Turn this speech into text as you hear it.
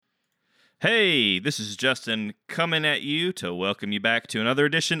Hey, this is Justin coming at you to welcome you back to another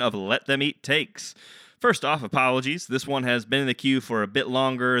edition of Let Them Eat Takes. First off, apologies. This one has been in the queue for a bit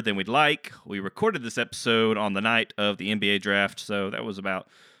longer than we'd like. We recorded this episode on the night of the NBA draft, so that was about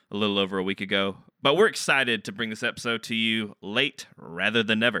a little over a week ago. But we're excited to bring this episode to you late rather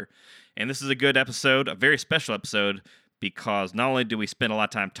than never. And this is a good episode, a very special episode, because not only do we spend a lot of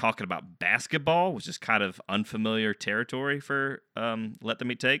time talking about basketball, which is kind of unfamiliar territory for Let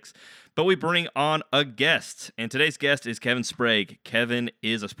Them Eat Takes, but we bring on a guest. And today's guest is Kevin Sprague. Kevin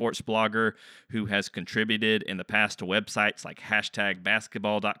is a sports blogger who has contributed in the past to websites like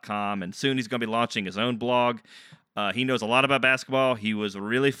 #basketball.com, and soon he's going to be launching his own blog. He knows a lot about basketball. He was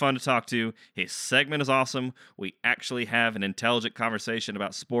really fun to talk to. His segment is awesome. We actually have an intelligent conversation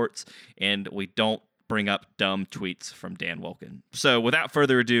about sports, and we don't bring up dumb tweets from Dan Wolken. So without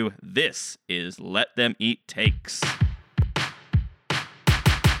further ado, this is Let Them Eat Takes.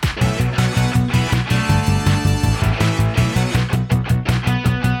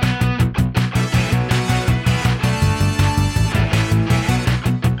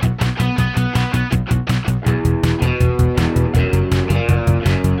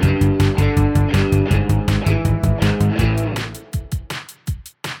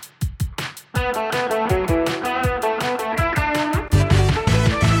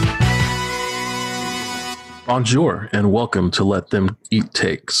 Bonjour and welcome to Let Them Eat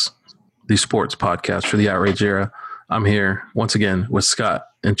Takes, the sports podcast for the outrage era. I'm here once again with Scott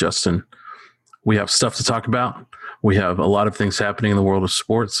and Justin. We have stuff to talk about. We have a lot of things happening in the world of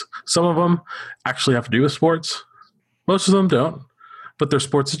sports. Some of them actually have to do with sports. Most of them don't, but they're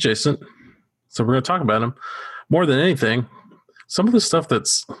sports adjacent. So we're going to talk about them. More than anything, some of the stuff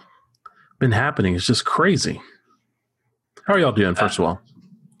that's been happening is just crazy. How are y'all doing, first of all?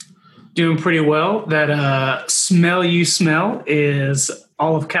 Doing pretty well. That smell you smell is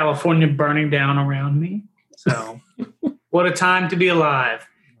all of California burning down around me. So what a time to be alive.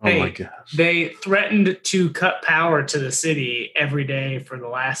 Oh my gosh. They threatened to cut power to the city every day for the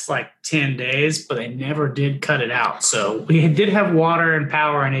last 10 days, but they never did cut it out. So we did have water and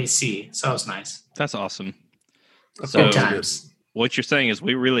power and AC. So it was nice. That's awesome. Good times. What you're saying is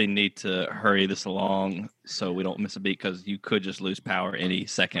we really need to hurry this along so we don't miss a beat, because you could just lose power any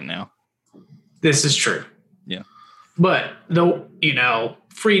second now. This is true. Yeah. But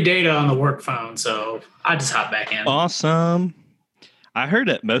free data on the work phone, so I just hop back in. Awesome. I heard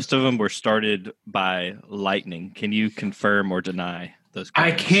that most of them were started by lightning. Can you confirm or deny those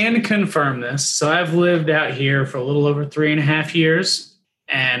claims? I can confirm this. So I've lived out here for a little over 3.5 years,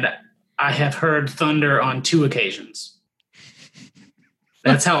 and I have heard thunder on 2 occasions.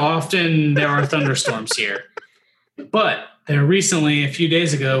 That's how often there are thunderstorms here. But there recently, a few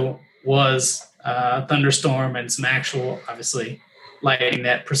days ago, was a thunderstorm and some actual, obviously, lightning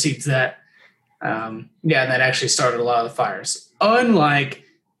that precedes that. And that actually started a lot of the fires. Unlike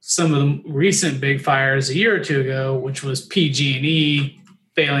some of the recent big fires a year or 2 ago, which was PG&E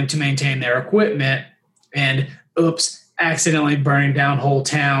failing to maintain their equipment and, accidentally burning down whole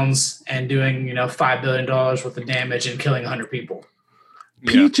towns and doing, $5 billion worth of damage and killing 100 people.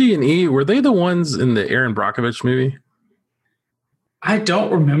 PG&E, were they the ones in the Aaron Brockovich movie? I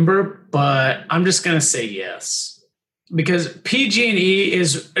don't remember, but I'm just going to say yes. Because PG&E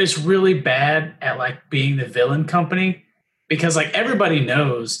is really bad at being the villain company, because everybody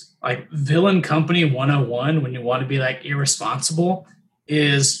knows villain company 101 when you want to be irresponsible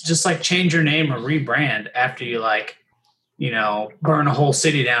is just change your name or rebrand after you burn a whole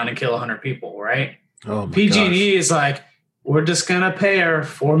city down and kill 100 people, right? Oh my PG&E is we're just going to pay our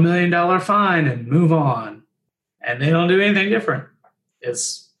 $4 million fine and move on. And they don't do anything different.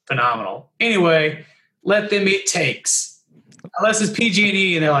 It's phenomenal. Anyway, Let Them Eat Takes. Unless it's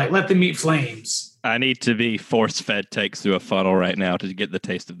PG&E and they're let them eat flames. I need to be force-fed takes through a funnel right now to get the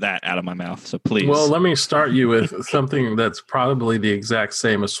taste of that out of my mouth. So please. Well, let me start you with something that's probably the exact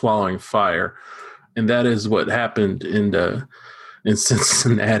same as swallowing fire. And that is what happened in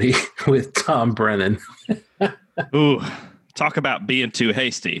Cincinnati with Tom Brennan. Ooh, talk about being too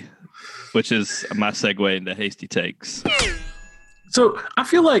hasty, which is my segue into hasty takes. So I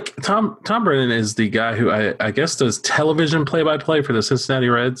feel like Tom Brennan is the guy who I guess does television play-by-play for the Cincinnati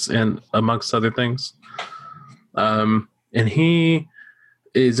Reds and amongst other things. And he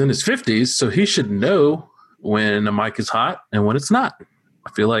is in his 50s, so he should know when a mic is hot and when it's not.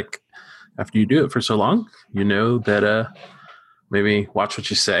 I feel like after you do it for so long, you know that maybe watch what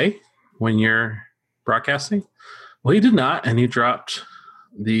you say when you're broadcasting. Well, he did not, and he dropped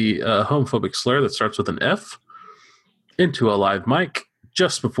the homophobic slur that starts with an F into a live mic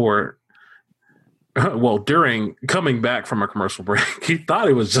just before Well, during coming back from a commercial break, he thought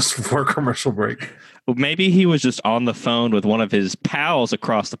it was just before a commercial break. Well, maybe he was just on the phone with one of his pals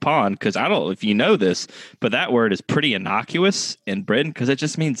across the pond. Because I don't know if you know this, but that word is pretty innocuous in Britain because it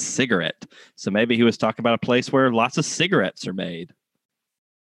just means cigarette. So maybe he was talking about a place where lots of cigarettes are made.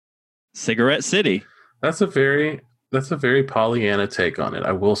 Cigarette City. That's a very Pollyanna take on it,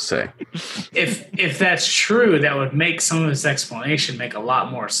 I will say. If that's true, that would make some of his explanation make a lot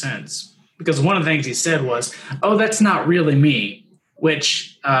more sense. Because one of the things he said was, "Oh, that's not really me,"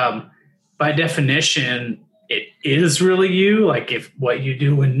 which by definition, it is really you. Like if what you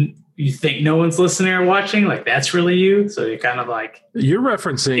do when you think no one's listening or watching, like that's really you. So you're kind of like you're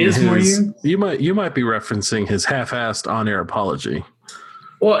referencing you might be referencing his half-assed on-air apology.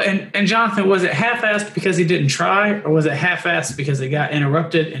 Well, and Jonathan, was it half-assed because he didn't try, or was it half-assed because he got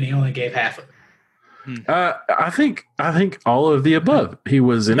interrupted and he only gave half of it? I think all of the above. He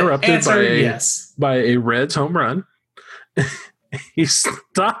was interrupted by a Reds home run. He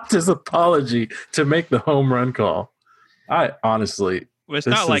stopped his apology to make the home run call. I honestly, well, it's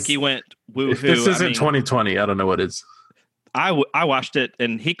not like he went woohoo. If this isn't 2020, I don't know what is. I watched it,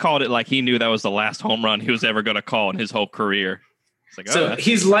 and he called it like he knew that was the last home run he was ever going to call in his whole career. Like, so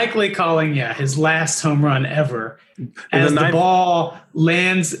he's likely calling, his last home run ever, as the ball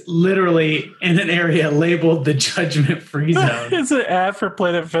lands literally in an area labeled the judgment free zone. It's an ad for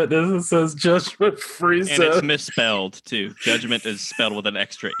Planet Fitness. It says judgment free zone. And it's misspelled, too. Judgment is spelled with an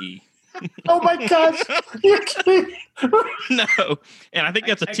extra E. Oh, my gosh. You're kidding. No. And I think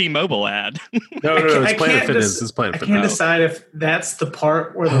that's a T-Mobile ad. No, it's Planet Fitness. It's Planet Fitness. I can't decide if that's the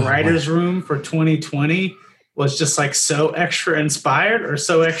part where the writer's room for 2020 was just like so extra inspired or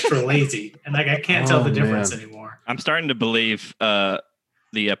so extra lazy. And like, I can't tell the difference anymore. I'm starting to believe the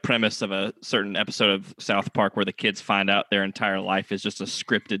premise of a certain episode of South Park where the kids find out their entire life is just a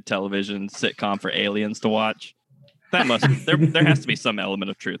scripted television sitcom for aliens to watch. That must there has to be some element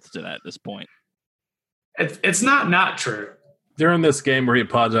of truth to that at this point. It's not true. During this game where he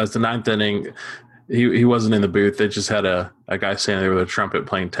apologized, the ninth inning, he wasn't in the booth. They just had a guy standing there with a trumpet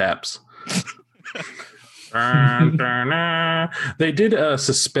playing taps. They did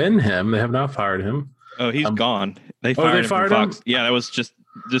suspend him. They have not fired him. Oh, he's gone. They fired him from Fox. Yeah, that was just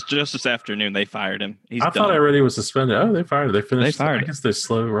this afternoon. They fired him. I thought I read he was suspended. Oh, they fired him. They finished. They fired. I guess they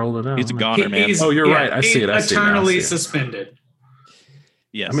slow rolled it out. He's a goner, man. You're right. I see it. Eternally suspended.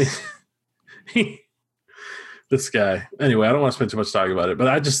 Yes. I mean, this guy. Anyway, I don't want to spend too much time about it, but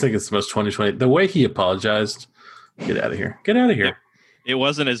I just think it's the most 2020. The way he apologized. Get out of here. Get out of here. It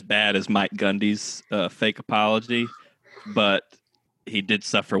wasn't as bad as Mike Gundy's fake apology, but he did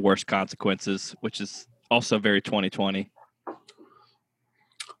suffer worse consequences, which is also very 2020.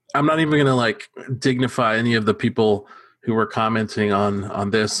 I'm not even going to dignify any of the people who were commenting on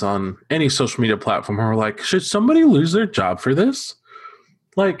this on any social media platform who were like, should somebody lose their job for this?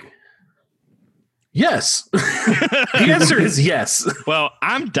 Yes. The answer is yes. Well,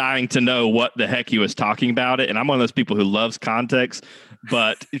 I'm dying to know what the heck he was talking about it, and I'm one of those people who loves context.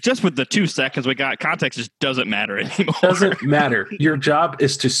 But just with the 2 seconds we got, context just doesn't matter anymore. Doesn't matter. Your job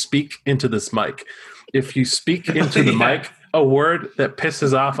is to speak into this mic. If you speak into the mic a word that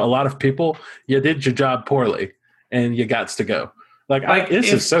pisses off a lot of people, you did your job poorly, and you got to go.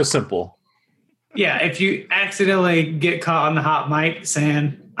 This is so simple. Yeah, if you accidentally get caught on the hot mic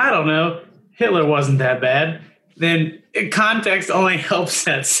saying, I don't know, Hitler wasn't that bad, then context only helps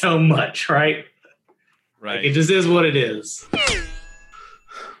that so much, right? Right. It just is what it is.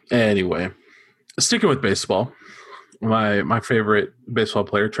 Anyway, sticking with baseball, my favorite baseball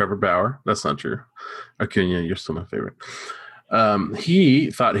player, Trevor Bauer. That's not true. Acuna, you're still my favorite.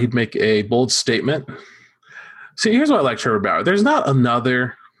 He thought he'd make a bold statement. See, here's why I like Trevor Bauer. There's not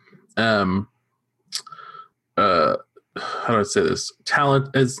another, how do I say this?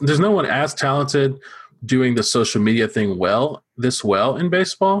 There's no one as talented doing the social media thing well in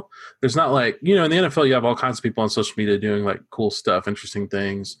baseball. There's not in the NFL, you have all kinds of people on social media doing cool stuff, interesting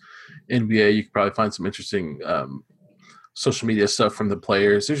things. NBA, you could probably find some interesting social media stuff from the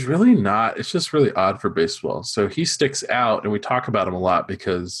players. There's really not. It's just really odd for baseball. So he sticks out, and we talk about him a lot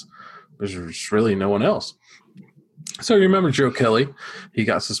because there's just really no one else. So you remember Joe Kelly? He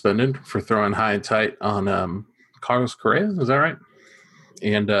got suspended for throwing high and tight on Carlos Correa. Is that right?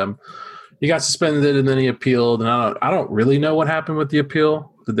 And he got suspended, and then he appealed. And I don't really know what happened with the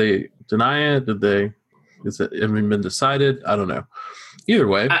appeal. Did they deny it? Has it been decided? I don't know. Either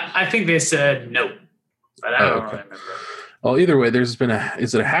way, I think they said no, but I don't really remember. Well, either way, there's been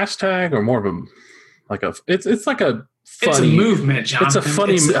is it a hashtag or more of it's like a funny. It's a movement, Jonathan. It's a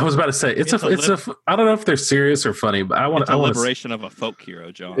funny. I was about to say it's a. I don't know if they're serious or funny, but it's a liberation of a folk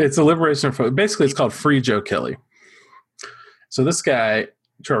hero, John. It's a liberation of folk. Basically, it's called Free Joe Kelly. So this guy,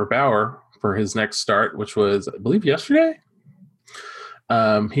 Trevor Bauer, for his next start, which was I believe yesterday,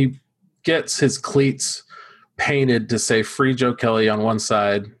 he gets his cleats painted to say Free Joe Kelly on one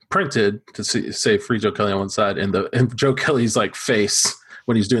side, printed to say Free Joe Kelly on one side, and Joe Kelly's like face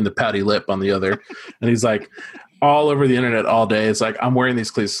when he's doing the pouty lip on the other, and he's like all over the internet all day. It's like, I'm wearing these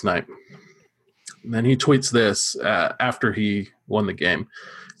cleats tonight. And then he tweets this after he won the game.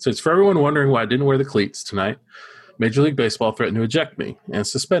 So it's for everyone wondering why I didn't wear the cleats tonight. Major League Baseball threatened to eject me and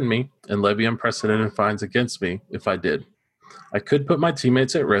suspend me and levy unprecedented fines against me if I did. I could put my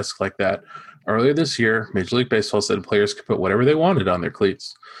teammates at risk like that. Earlier this year, Major League Baseball said players could put whatever they wanted on their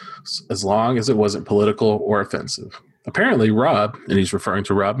cleats, as long as it wasn't political or offensive. Apparently, Rob, and he's referring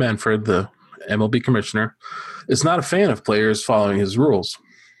to Rob Manfred, the MLB commissioner, is not a fan of players following his rules.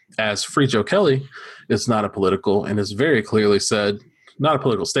 As Free Joe Kelly is not a political and is very clearly said, not a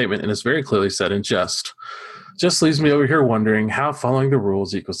political statement, and is very clearly said in jest. Just leaves me over here wondering how following the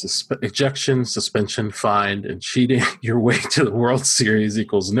rules equals ejection, suspension, fine, and cheating your way to the World Series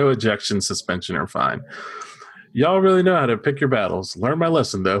equals no ejection, suspension, or fine. Y'all really know how to pick your battles. Learn my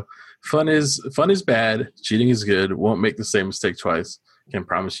lesson, though. Fun is bad. Cheating is good. Won't make the same mistake twice. Can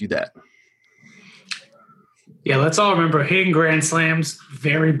promise you that. Yeah, let's all remember hitting grand slams,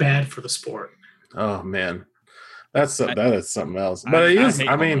 very bad for the sport. Oh, man. That is something else. But it is,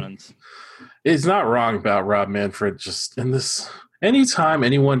 I mean, it's not wrong about Rob Manfred. Just in this, anytime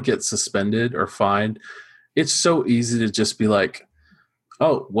anyone gets suspended or fined, it's so easy to just be like,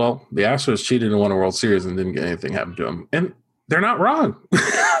 oh, well, the Astros cheated and won a World Series and didn't get anything happen to them. And they're not wrong.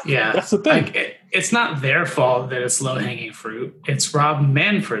 Yeah. That's the thing. Like, it's not their fault that it's low-hanging fruit. It's Rob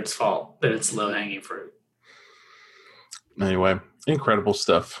Manfred's fault that it's low-hanging fruit. Anyway, incredible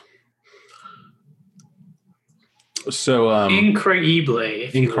stuff. So incredible.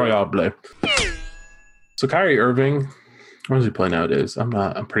 So Kyrie Irving, where does he play nowadays?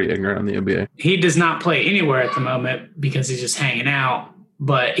 I'm pretty ignorant on the NBA. He does not play anywhere at the moment because he's just hanging out,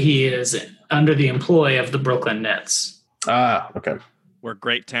 but he is under the employ of the Brooklyn Nets. Ah, okay. Where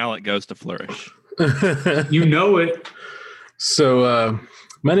great talent goes to flourish. You know it. So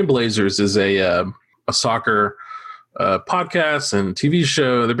Men in Blazers is a soccer podcast and TV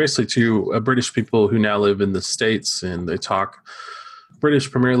show. They're basically two British people who now live in the States, and they talk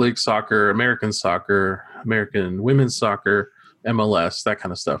British Premier League soccer, American women's soccer, MLS, that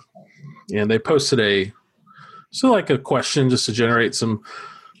kind of stuff. And they posted a question just to generate some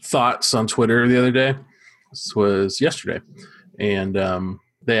thoughts on Twitter the other day. This was yesterday. And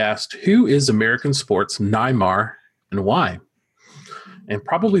they asked, who is American sports Neymar and why? And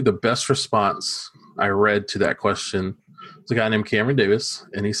probably the best response I read to that question was a guy named Cameron Davis,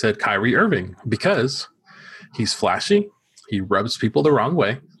 and he said Kyrie Irving, because he's flashy, he rubs people the wrong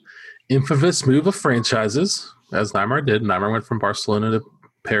way, infamous move of franchises, as Neymar did. Neymar went from Barcelona to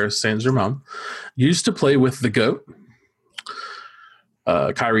Paris Saint-Germain, used to play with the GOAT.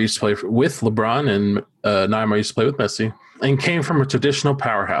 Kyrie used to play with LeBron, and Neymar used to play with Messi, and came from a traditional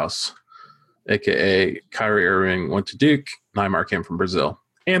powerhouse, a.k.a. Kyrie Irving went to Duke, Neymar came from Brazil.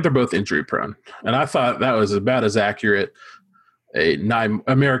 And they're both injury prone. And I thought that was about as accurate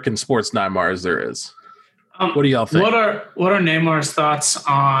American sports Neymar as there is. What do y'all think? What are Neymar's thoughts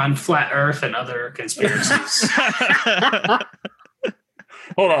on flat Earth and other conspiracies?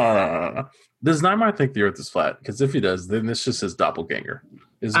 Hold on. Does Neymar think the Earth is flat? Because if he does, then it's just his doppelganger.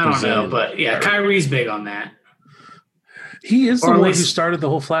 I don't know, but yeah, Kyrie's big on that. He is the one who started the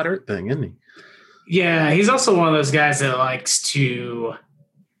whole flat Earth thing, isn't he? Yeah, he's also one of those guys that likes to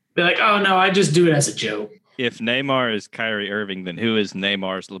be like, oh, no, I just do it as a joke. If Neymar is Kyrie Irving, then who is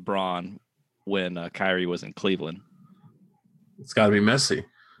Neymar's LeBron when Kyrie was in Cleveland? It's got to be Messi,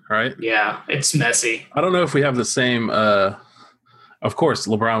 right? Yeah, it's Messi. I don't know if we have the same of course,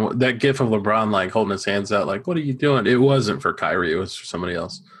 LeBron, that gif of LeBron like holding his hands out like, what are you doing? It wasn't for Kyrie. It was for somebody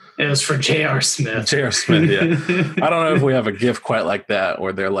else. It was for J.R. Smith. J.R. Smith, yeah. I don't know if we have a gif quite like that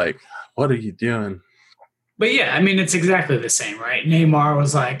where they're like, what are you doing? But yeah, I mean, it's exactly the same, right? Neymar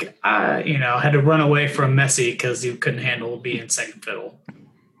was like, had to run away from Messi because he couldn't handle being second fiddle.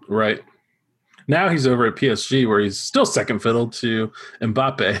 Right. Now he's over at PSG where he's still second fiddle to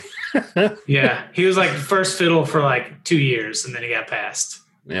Mbappe. Yeah. He was like first fiddle for like 2 years and then he got passed.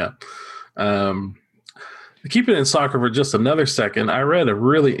 Yeah. Keep it in soccer for just another second. I read a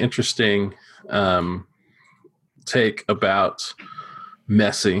really interesting take about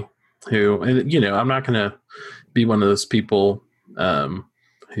Messi, who, I'm not going to be one of those people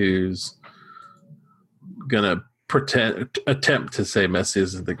who's going to attempt to say Messi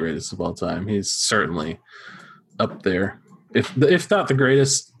isn't the greatest of all time. He's certainly up there. If not the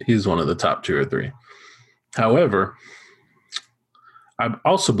greatest, he's one of the top 2 or 3. However, I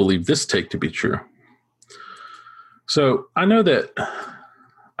also believe this take to be true. So I know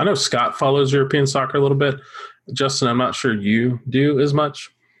Scott follows European soccer a little bit. Justin, I'm not sure you do as much.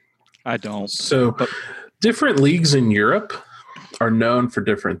 I don't. So different leagues in Europe are known for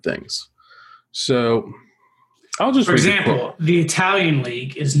different things. So I'll just, for example, the Italian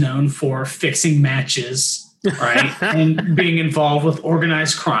league is known for fixing matches, right? And being involved with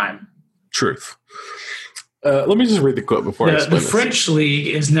organized crime. Truth. Let me just read the quote before I explain this. The French league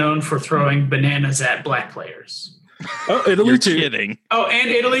is known for throwing bananas at black players. Oh, Italy You're too. Kidding. Oh,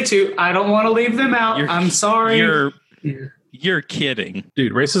 and Italy too. I don't want to leave them out. I'm sorry. You're kidding.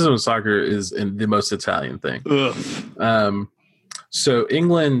 Dude, racism in soccer is the most Italian thing. Ugh. So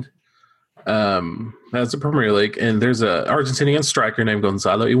England has a Premier League, and there's a Argentinian striker named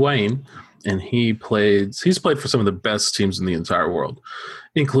Gonzalo Higuain, and he's played for some of the best teams in the entire world,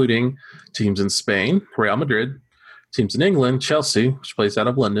 including teams in Spain, Real Madrid, teams in England, Chelsea, which plays out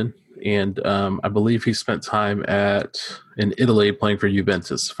of London, and I believe he spent time in Italy playing for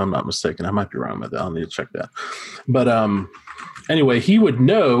Juventus, if I'm not mistaken. I might be wrong about that. I'll need to check that. But anyway, he would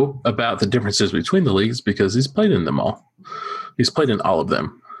know about the differences between the leagues because he's played in them all. He's played in all of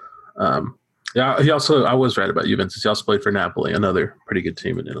them. Yeah, I was right about Juventus. He also played for Napoli, another pretty good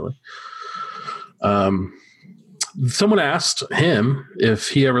team in Italy. Someone asked him if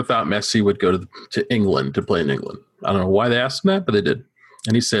he ever thought Messi would go to England to play in England. I don't know why they asked him that, but they did.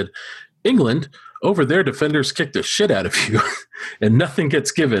 And he said, England, over there, defenders kick the shit out of you, and nothing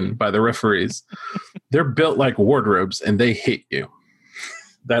gets given by the referees. They're built like wardrobes, and they hate you.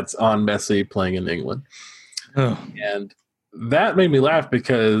 That's on Messi playing in England. Oh. And that made me laugh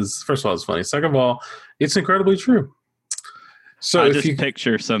because, first of all, it's funny. Second of all, it's incredibly true. So I just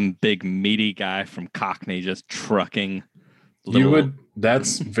picture some big meaty guy from Cockney just trucking.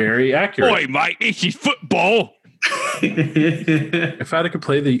 That's very accurate. Boy, mate, this is football. If I could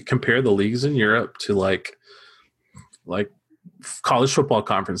compare the leagues in Europe to like college football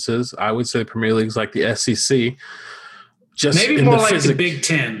conferences, I would say the Premier League's like the SEC. Just maybe more like the Big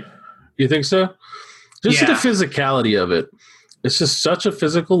Ten. You think so? Just the physicality of it. It's just such a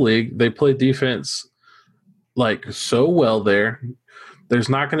physical league. They play defense like so well there. There's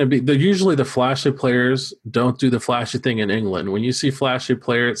not going to be usually the flashy players don't do the flashy thing in England. When you see flashy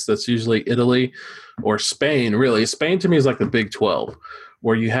players, that's usually Italy or Spain. Really, Spain to me is like the Big 12,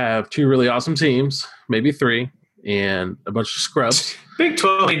 where you have 2 really awesome teams, maybe 3, and a bunch of scrubs. Big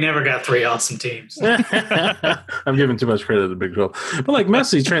 12, he never got 3 awesome teams. I'm giving too much credit to the Big 12. But like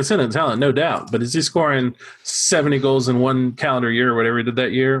Messi, transcendent talent, no doubt. But is he scoring 70 goals in one calendar year or whatever he did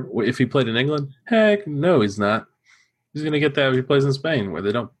that year if he played in England? Heck, no, he's not. He's going to get that if he plays in Spain, where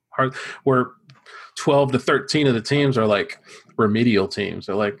 12 to 13 of the teams are like remedial teams.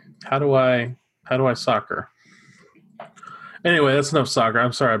 They're like, how do I soccer? Anyway, that's enough soccer.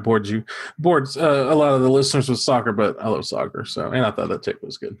 I'm sorry I bored you. Bored a lot of the listeners with soccer, but I love soccer. And I thought that take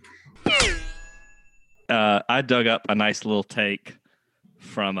was good. I dug up a nice little take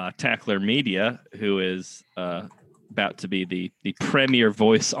from Tackler Media, who is about to be the premier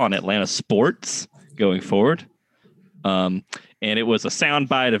voice on Atlanta sports going forward. And it was a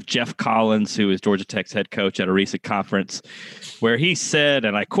soundbite of Jeff Collins, who is Georgia Tech's head coach, at a recent conference where he said,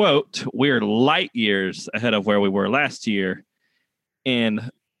 and I quote, "We're light years ahead of where we were last year." And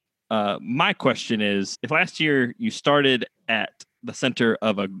my question is, if last year you started at the center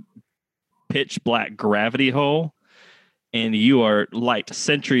of a pitch black gravity hole and you are light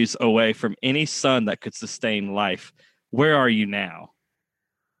centuries away from any sun that could sustain life, where are you now?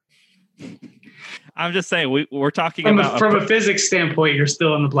 I'm just saying, we're talking about from a physics standpoint, you're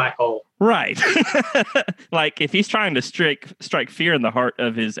still in the black hole, right? Like if he's trying to strike fear in the heart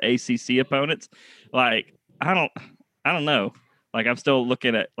of his ACC opponents, like I don't know. Like I'm still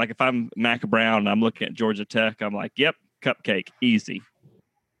looking at, like if I'm Mac Brown and I'm looking at Georgia Tech, I'm like, yep, cupcake, easy.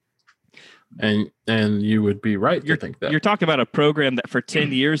 And you would be right to think that. You're talking about a program that for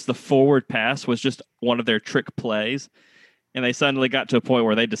 10 years the forward pass was just one of their trick plays. And they suddenly got to a point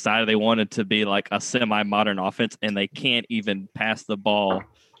where they decided they wanted to be like a semi-modern offense, and they can't even pass the ball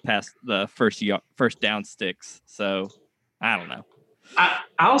past the first down sticks. So I don't know.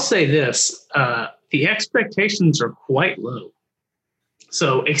 I'll say this. The expectations are quite low.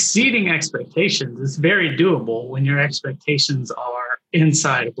 So exceeding expectations is very doable when your expectations are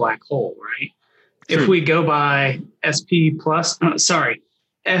inside a black hole, right? True. If we go by S&P plus,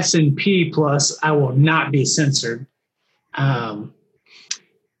 I will not be censored.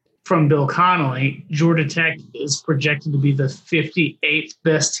 from Bill Connolly, Georgia Tech is projected to be the 58th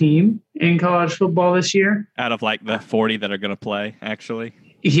best team in college football this year. Out of like the 40 that are going to play, actually.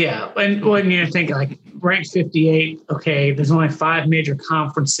 Yeah. And when you think like ranked 58, okay, there's only 5 major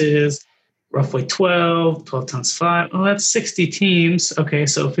conferences, roughly 12 times 5. Well, that's 60 teams. Okay.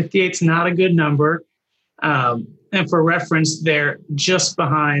 So 58 is not a good number. And for reference, they're just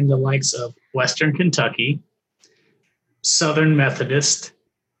behind the likes of Western Kentucky, Southern Methodist,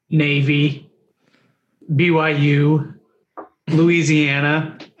 Navy, BYU,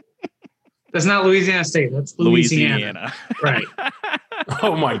 Louisiana. That's not Louisiana State. That's Louisiana. Right.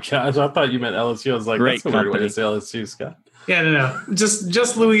 Oh my gosh! I thought you meant LSU. I was like, Great that's a weird way company. to say LSU, Scott. Yeah, no.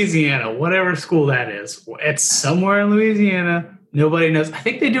 Just Louisiana, whatever school that is. It's somewhere in Louisiana. Nobody knows. I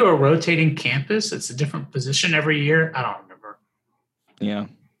think they do a rotating campus. It's a different position every year. I don't remember. Yeah.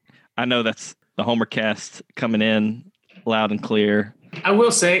 I know that's the Homer cast coming in loud and clear. I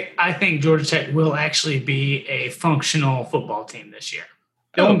will say, I think Georgia Tech will actually be a functional football team this year.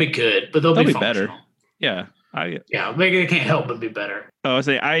 They won't be good, but they'll be better. functional. Yeah. Yeah, they can't help but be better. Oh,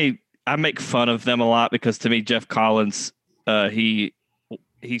 I make fun of them a lot because to me, Jeff Collins, he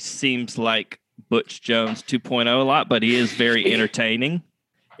seems like Butch Jones 2.0 a lot, but he is very entertaining.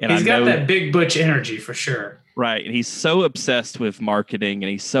 And He's got that big Butch energy for sure. Right. And he's so obsessed with marketing and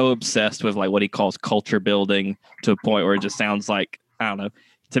he's so obsessed with like what he calls culture building to a point where it just sounds like, I don't know.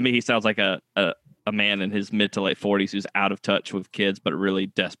 To me, he sounds like a man in his mid to late 40s who's out of touch with kids, but really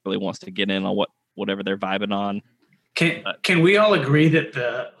desperately wants to get in on whatever they're vibing on. Can we all agree that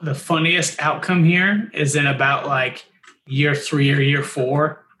the funniest outcome here is in about like year 3 or year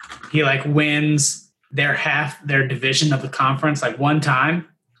 4? He like wins their division of the conference like one time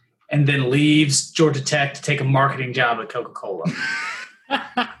and then leaves Georgia Tech to take a marketing job at Coca-Cola.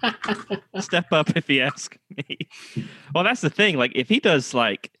 Step up if you ask me. Well, that's the thing. Like if he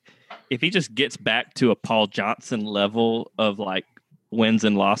just gets back to a Paul Johnson level of like wins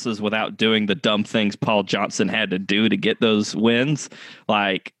and losses without doing the dumb things Paul Johnson had to do to get those wins,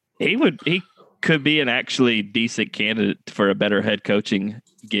 like he could be an actually decent candidate for a better head coaching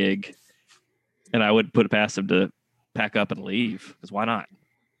gig. And I wouldn't put it past him to pack up and leave, because why not?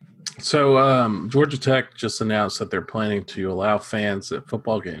 So Georgia Tech just announced that they're planning to allow fans at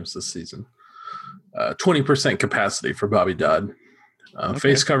football games this season. 20% capacity for Bobby Dodd.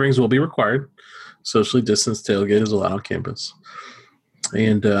 Face coverings will be required. Socially distanced tailgate is allowed on campus.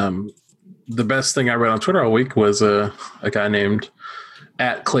 And the best thing I read on Twitter all week was a guy named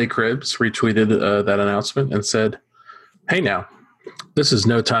 @ClayCribs retweeted that announcement and said, "Hey now, this is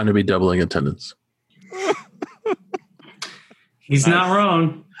no time to be doubling attendance." He's not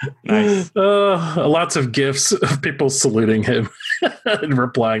wrong. Nice. Lots of gifs of people saluting him and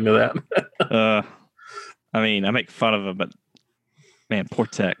replying to that. I mean, I make fun of him, but man, poor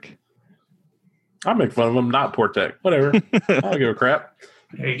Tech. I make fun of him, not poor Tech. Whatever. I don't give a crap.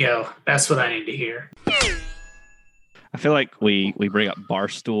 There you go. That's what I need to hear. I feel like we bring up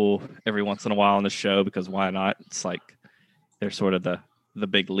Barstool every once in a while on the show because why not? It's like they're sort of the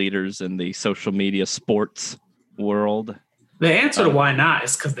big leaders in the social media sports world. The answer to why not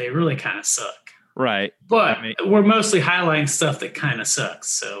is because they really kind of suck. Right. But we're mostly highlighting stuff that kind of sucks.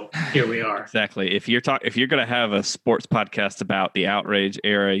 So here we are. Exactly. If you're going to have a sports podcast about the outrage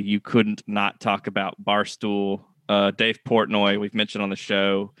era, you couldn't not talk about Barstool. Dave Portnoy, we've mentioned on the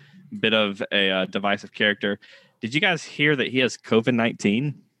show, bit of a divisive character. Did you guys hear that he has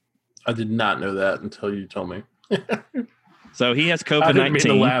COVID-19? I did not know that until you told me. So he has COVID-19. I didn't mean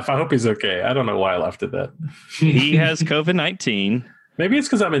to laugh. I hope he's okay. I don't know why I laughed at that. He has COVID-19. Maybe it's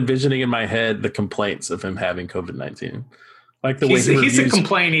because I'm envisioning in my head the complaints of him having COVID-19. Like the he's way he's a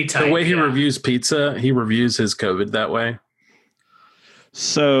complainy type. The way he reviews pizza, he reviews his COVID that way.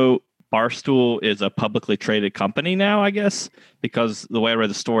 So Barstool is a publicly traded company now, I guess, because the way I read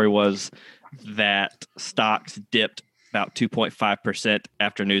the story was that stocks dipped about 2.5%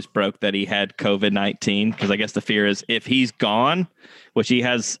 after news broke that he had COVID-19. Because I guess the fear is if he's gone, which he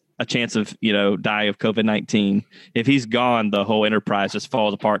has a chance of, die of COVID-19. If he's gone, the whole enterprise just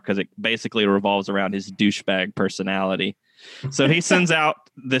falls apart because it basically revolves around his douchebag personality. So he sends out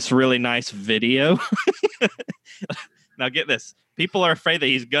this really nice video. Now get this. People are afraid that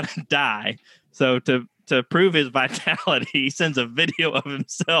he's going to die. So to prove his vitality, he sends a video of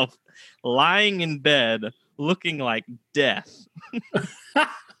himself lying in bed looking like death.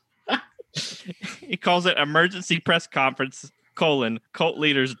 He calls it emergency press conference, cult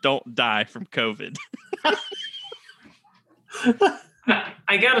leaders don't die from COVID.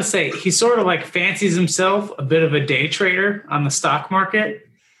 I gotta say, he sort of like fancies himself a bit of a day trader on the stock market.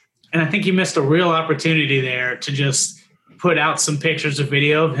 And I think he missed a real opportunity there to just put out some pictures or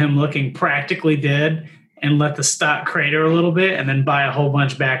video of him looking practically dead and let the stock crater a little bit and then buy a whole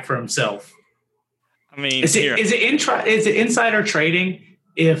bunch back for himself. I mean, is it insider trading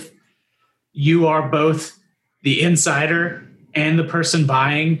if you are both the insider and the person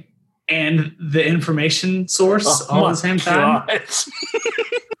buying and the information source all at the same time?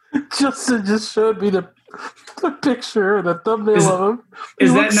 just showed me the picture, the thumbnail of him.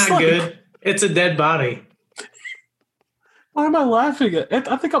 Is that not good? It's a dead body. Why am I laughing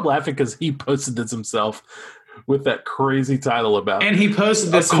at? I think I'm laughing because he posted this himself with that crazy title about. And he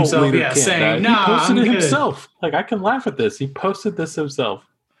posted this himself, saying, "No, he posted it himself. Like, I can laugh at this. He posted this himself.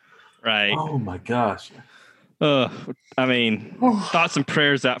 Right. Oh my gosh. I mean, thoughts and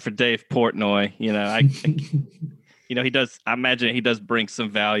prayers out for Dave Portnoy. You know, he does. I imagine he does bring some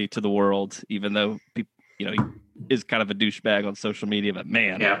value to the world, even though he is kind of a douchebag on social media. But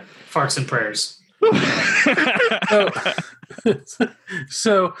man, yeah, farts and prayers.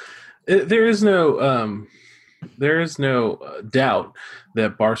 So there is no doubt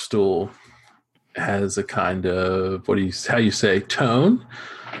that Barstool has a kind of tone,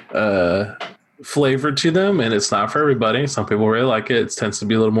 flavor to them, and it's not for everybody. Some people really like it. It tends to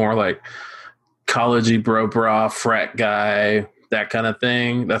be a little more like collegey bra frat guy, that kind of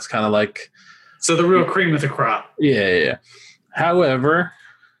thing. That's kind of like the real cream of the crop. Yeah. However,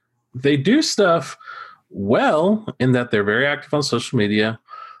 they do stuff well in that they're very active on social media.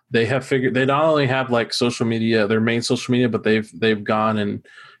 They have figured they not only have like social media, their main social media, but they've gone and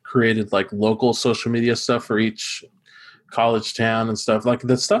created like local social media stuff for each college town and stuff. Like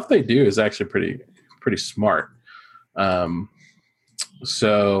the stuff they do is actually pretty smart.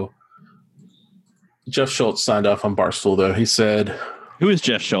 So Jeff Schultz signed off on Barstool, though. He said, "Who is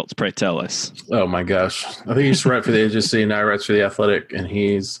Jeff Schultz? Pray tell us." Oh my gosh, I think he used to write for the agency, now he writes for the Athletic, and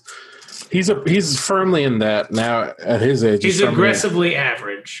he's firmly in that now at his age. He's aggressively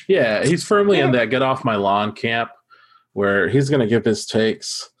average. Yeah, he's firmly in that get off my lawn camp, where he's going to give his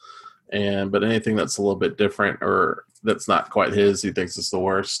takes, but anything that's a little bit different or that's not quite his, he thinks is the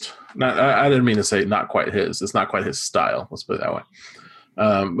worst. I didn't mean to say not quite his. It's not quite his style. Let's put it that way.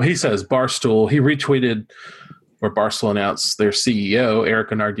 But he says Barstool. He retweeted where Barstool announced their CEO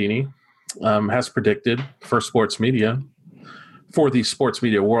Erica Nardini has predicted for the sports media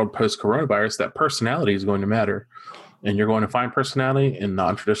world post-coronavirus that personality is going to matter, and you're going to find personality in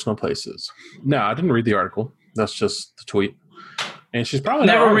non-traditional places. Now, I didn't read the article. That's just the tweet, and she's probably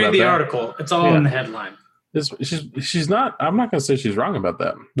never read the article. It's all in the headline. She's not. I'm not going to say she's wrong about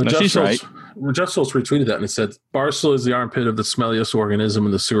that. But no, she's right. Jeff Schultz retweeted that and it said, "Barstool is the armpit of the smelliest organism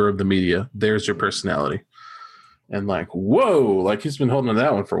in the sewer of the media. There's your personality." And like, whoa, like he's been holding on to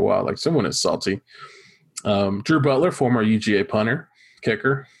that one for a while. Like someone is salty. Drew Butler, former UGA punter,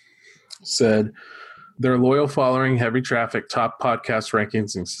 kicker, said, "Their loyal following, heavy traffic, top podcast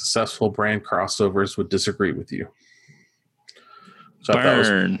rankings, and successful brand crossovers would disagree with you." So I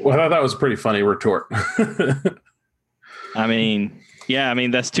thought that was a pretty funny retort. I mean,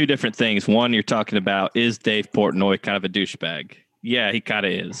 that's two different things. One, you're talking about, is Dave Portnoy kind of a douchebag? Yeah, he kind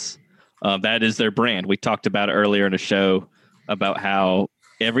of is. That is their brand. We talked about it earlier in the show about how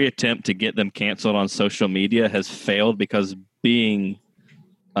every attempt to get them canceled on social media has failed because being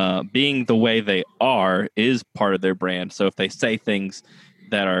the way they are is part of their brand. So if they say things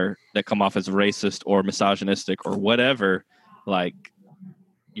that come off as racist or misogynistic or whatever, like,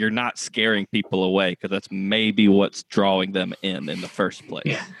 you're not scaring people away because that's maybe what's drawing them in the first place.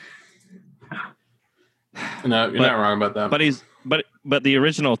 Yeah. No, you're not wrong about that. But the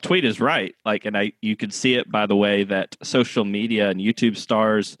original tweet is right. Like, and you could see it by the way that social media and YouTube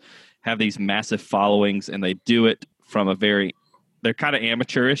stars have these massive followings, and they do it from they're kind of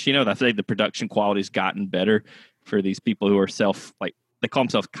amateurish. You know, I think the production quality's gotten better for these people who are they call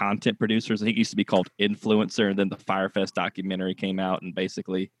themselves content producers. I think it used to be called influencer, and then the Firefest documentary came out and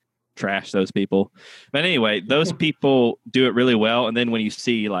basically trashed those people. But anyway, those people do it really well. And then when you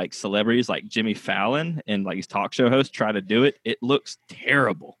see like celebrities like Jimmy Fallon and like these talk show hosts try to do it, it looks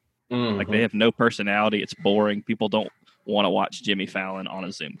terrible. Mm-hmm. Like they have no personality. It's boring. People don't want to watch Jimmy Fallon on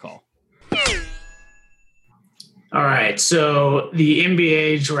a Zoom call. All right, so the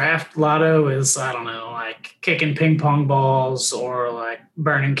NBA draft lotto is, I don't know, like kicking ping pong balls or like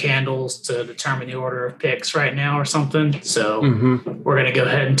burning candles to determine the order of picks right now or something. So we're going to go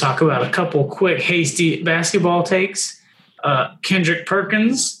ahead and talk about a couple quick, hasty basketball takes. Kendrick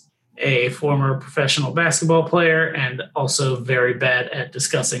Perkins, a former professional basketball player and also very bad at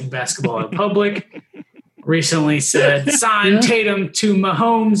discussing basketball in public, recently said, sign Tatum to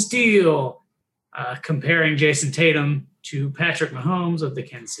Mahomes deal. Comparing Jason Tatum to Patrick Mahomes of the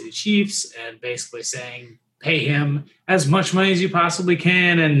Kansas City Chiefs and basically saying pay him as much money as you possibly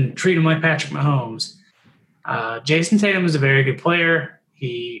can and treat him like Patrick Mahomes. Jason Tatum is a very good player.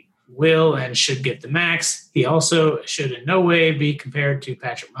 He will and should get the max. He also should in no way be compared to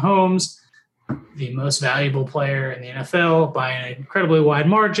Patrick Mahomes, the most valuable player in the NFL by an incredibly wide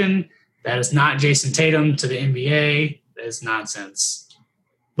margin. That is not Jason Tatum to the NBA. That is nonsense.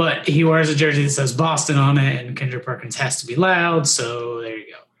 But he wears a jersey that says Boston on it, and Kendrick Perkins has to be loud, so there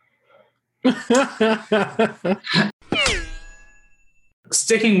you go.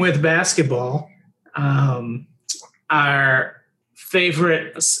 Sticking with basketball, our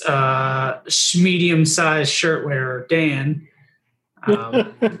favorite medium-sized shirt wearer, Dan,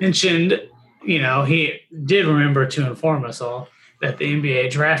 mentioned, he did remember to inform us all that the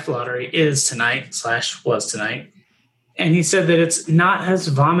NBA draft lottery is tonight / was tonight. And he said that it's not as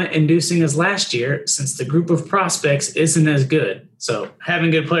vomit-inducing as last year since the group of prospects isn't as good. So having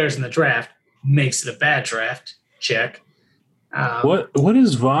good players in the draft makes it a bad draft. Check. What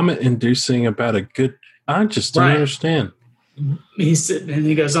is vomit-inducing about a good – I just don't understand. He said, and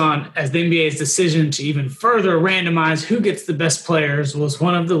he goes on, as the NBA's decision to even further randomize who gets the best players was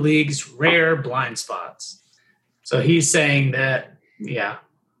one of the league's rare blind spots. So he's saying that,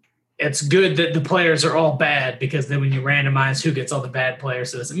 it's good that the players are all bad because then when you randomize who gets all the bad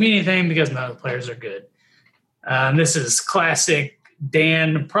players, it doesn't mean anything because none of the players are good. This is classic.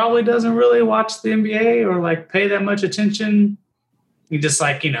 Dan probably doesn't really watch the NBA or pay that much attention. He just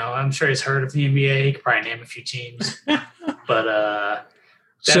I'm sure he's heard of the NBA. He could probably name a few teams, but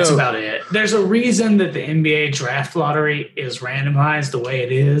that's about it. There's a reason that the NBA draft lottery is randomized the way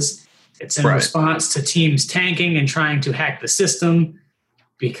it is. It's in response to teams tanking and trying to hack the system.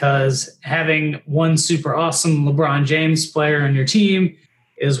 Because having one super awesome LeBron James player on your team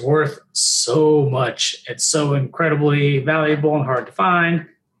is worth so much. It's so incredibly valuable and hard to find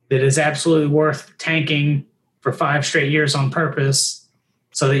that it's absolutely worth tanking for 5 straight years on purpose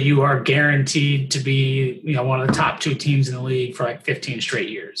so that you are guaranteed to be, one of the top 2 teams in the league for 15 straight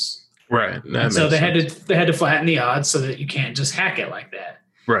years. Right. So they had to flatten the odds so that you can't just hack it like that.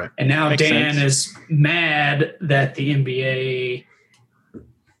 Right. And now Dan is mad that the NBA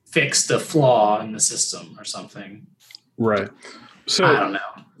fixed a flaw in the system or something. Right. So I don't know.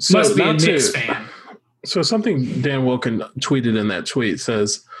 Must be a Knicks fan. So something Dan Wilkin tweeted in that tweet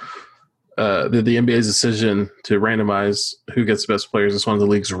says that the NBA's decision to randomize who gets the best players is one of the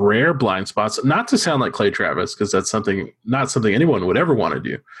league's rare blind spots. Not to sound like Clay Travis, because that's not something anyone would ever want to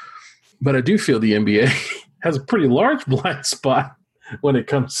do. But I do feel the NBA has a pretty large blind spot when it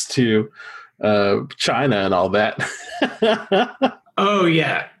comes to China and all that. Oh,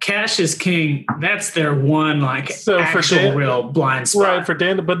 yeah. Cash is king. That's their one, real blind spot. Right, for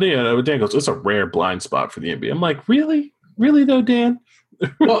Dan. But Dan goes, it's a rare blind spot for the NBA. I'm like, really? Really, though, Dan?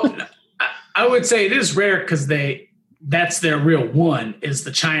 Well, I would say it is rare because that's their real one is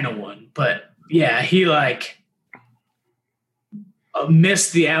the China one. But, yeah, he,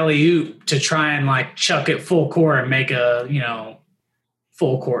 missed the alley-oop to try and, chuck it full court and make a,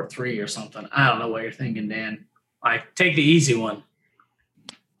 full court 3 or something. I don't know what you're thinking, Dan. Take the easy one.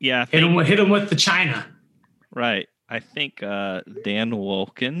 Yeah, hit him with the China. Right. I think Dan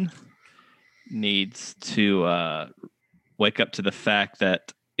Wolkin needs to wake up to the fact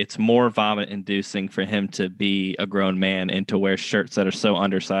that it's more vomit-inducing for him to be a grown man and to wear shirts that are so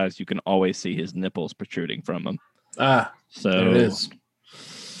undersized you can always see his nipples protruding from them. So there it is.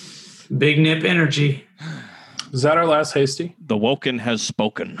 Big nip energy. Is that our last hasty? The Wolkin has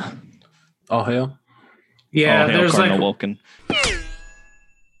spoken. All hail. Yeah, all hail there's Cardinal Wolkin.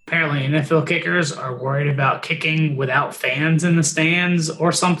 Apparently, NFL kickers are worried about kicking without fans in the stands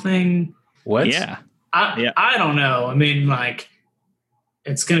or something. What? Yeah. I don't know. I mean,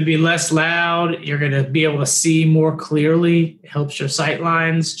 it's going to be less loud. You're going to be able to see more clearly. It helps your sight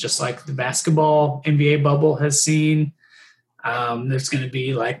lines, just like the basketball NBA bubble has seen. There's going to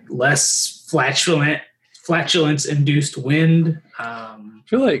be less flatulence-induced wind. I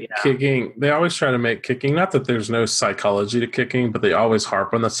feel like kicking, they always try to make kicking, not that there's no psychology to kicking, but they always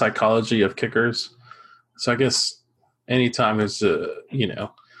harp on the psychology of kickers. So I guess anytime there's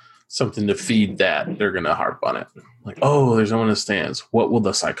something to feed that, they're going to harp on it. There's no one in the stands. What will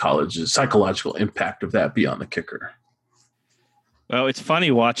the psychological impact of that be on the kicker? Well, it's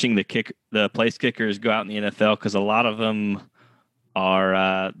funny watching the place kickers go out in the NFL because a lot of them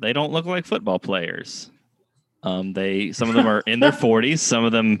are they don't look like football players. Some of them are in their 40s. Some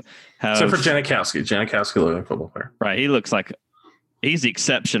of them have. Except for Janikowski. Janikowski looks like a football player. Right. He looks like he's the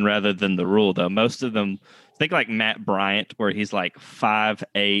exception rather than the rule, though. Most of them, think like Matt Bryant, where he's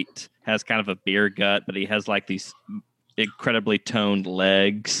 5'8", has kind of a beer gut, but he has these incredibly toned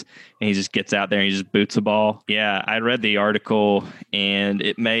legs, and he just gets out there and he just boots a ball. Yeah, I read the article, and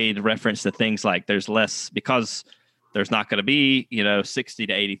it made reference to things like there's less because there's not going to be 60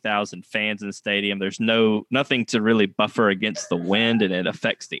 to 80,000 fans in the stadium. There's nothing to really buffer against the wind, and it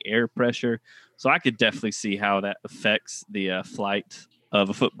affects the air pressure. So I could definitely see how that affects the flight of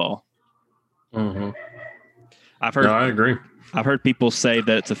a football. Mm-hmm. I agree. I've heard people say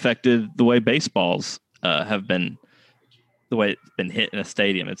that it's affected the way baseballs have been, the way it's been hit in a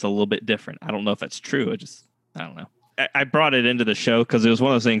stadium. It's a little bit different. I don't know if that's true. I don't know. I brought it into the show because it was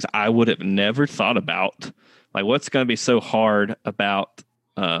one of those things I would have never thought about. Like, what's going to be so hard about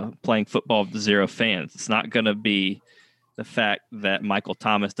playing football with 0 fans? It's not going to be the fact that Michael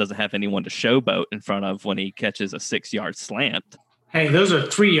Thomas doesn't have anyone to showboat in front of when he catches a 6-yard slant. Hey, those are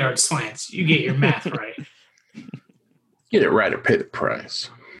 3-yard slants. You get your math right. Get it right or pay the price.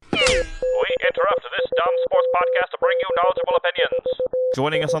 We interrupt this dumb sports podcast to bring you knowledgeable opinions.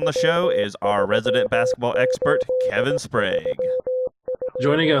 Joining us on the show is our resident basketball expert, Kevin Sprague.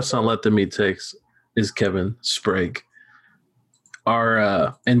 Joining us on Let Them Eat Takes is Kevin Sprague,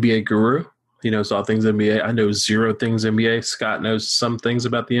 our NBA guru. He knows all things NBA. I know 0 things NBA. Scott knows some things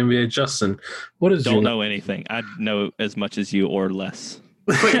about the NBA. Justin, what is Don't know anything. I know as much as you or less.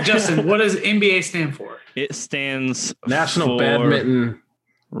 Wait, Justin, what does NBA stand for? It stands National for, Badminton.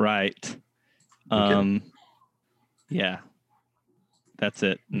 Right. Yeah. That's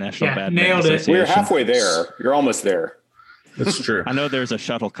it. National Badminton nailed it. Association. We're halfway there. You're almost there. That's true. I know there's a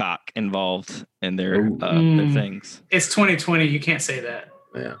shuttlecock involved in their things. It's 2020. You can't say that.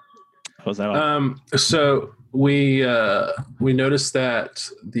 Yeah. Was that all? So we noticed that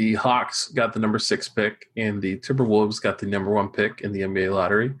the Hawks got the number 6 pick and the Timberwolves got the number 1 pick in the NBA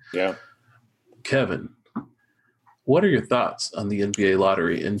lottery. Yeah. Kevin, what are your thoughts on the NBA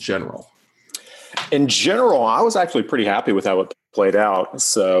lottery in general? In general, I was actually pretty happy with how it played out.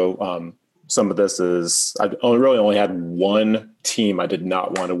 So some of this is I really only had one team I did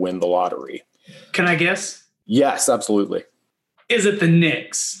not want to win the lottery. Can I guess? Yes, absolutely. Is it the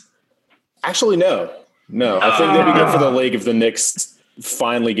Knicks? Actually, no. I think they'd be good for the league if the Knicks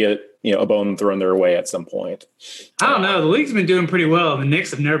finally get a bone thrown their way at some point. I don't know. The league's been doing pretty well. The Knicks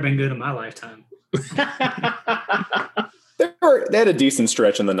have never been good in my lifetime. They had a decent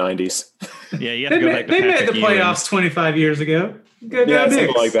stretch in the 90s. Yeah, you have to go back to They made Patrick the Ewing. playoffs 25 years ago. Good Yeah, Knicks.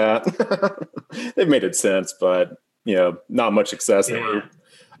 something like that. They've made it since, but not much success. Yeah.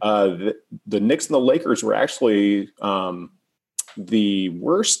 The Knicks and the Lakers were actually the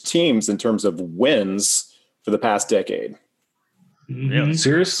worst teams in terms of wins for the past decade. Mhm.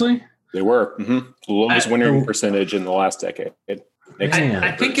 Seriously? They were the lowest winning percentage in the last decade.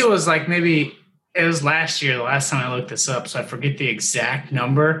 I think it was like maybe it was last year, the last time I looked this up, so I forget the exact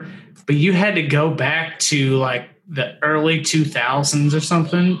number, but you had to go back to like the early 2000s or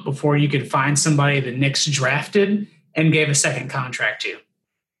something before you could find somebody the Knicks drafted and gave a second contract to.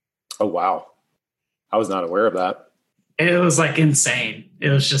 Oh, wow. I was not aware of that. It was like insane. It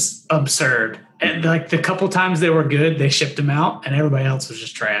was just absurd. And like the couple times they were good, they shipped them out and everybody else was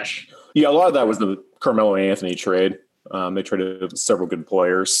just trash. Yeah, a lot of that was the Carmelo Anthony trade. They traded several good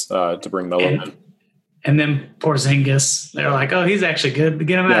players to bring Melo in. And then Porzingis, they're like, oh, he's actually good.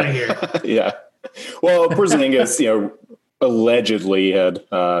 Get him out of here. Yeah. Well, Porzingis, allegedly had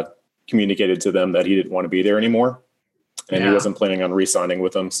communicated to them that he didn't want to be there anymore. And he wasn't planning on re-signing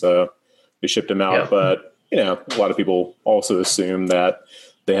with them. So they shipped him out. Yep. But, a lot of people also assume that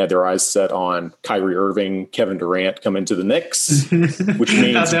they had their eyes set on Kyrie Irving, Kevin Durant coming to the Knicks, which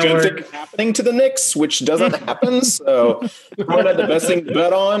means good things happening to the Knicks, which doesn't happen. So probably not the best thing to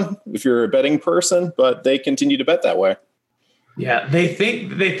bet on if you're a betting person, but they continue to bet that way. Yeah, they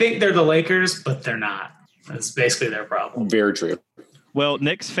think they're the Lakers, but they're not. That's basically their problem. Very true. Well,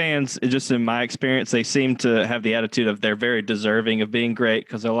 Knicks fans, just in my experience, they seem to have the attitude of they're very deserving of being great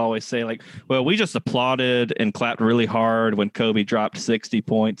because they'll always say like, well, we just applauded and clapped really hard when Kobe dropped 60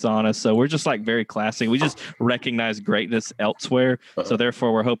 points on us. So we're just like very classic. We just recognize greatness elsewhere. So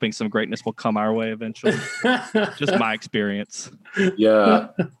therefore, we're hoping some greatness will come our way eventually. Just my experience. Yeah.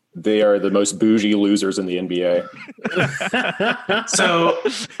 They are the most bougie losers in the NBA. So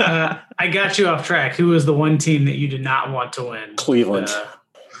I got you off track. Who was the one team that you did not want to win? Cleveland.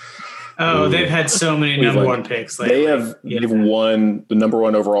 They've had so many number 1 picks lately. They've won the number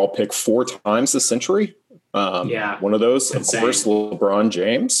 1 overall pick 4 times this century. One of those, of course, LeBron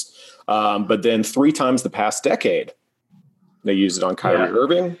James. But then 3 times the past decade. They used it on Kyrie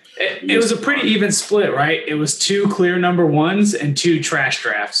Irving. It was a pretty even split, right? It was 2 clear number 1s and 2 trash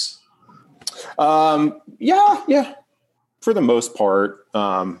drafts. Yeah. For the most part.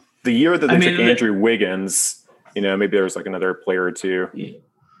 The year that they took Andrew Wiggins, maybe there's like another player or two. Yeah.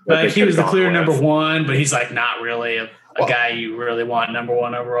 But he was the clear number one, but he's like not really a guy you really want number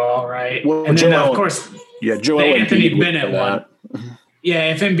one overall, right? Well, and then of course, Joel Anthony Bennett one.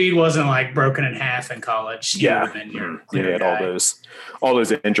 Yeah, if Embiid wasn't like broken in half in college, he would have been your clear he had guy. all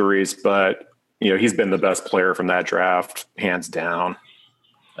those injuries, but he's been the best player from that draft, hands down.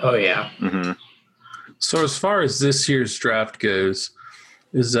 Oh yeah. Mm-hmm. So as far as this year's draft goes,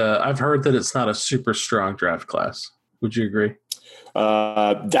 I've heard that it's not a super strong draft class. Would you agree?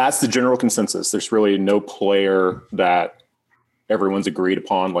 That's the general consensus. There's really no player that everyone's agreed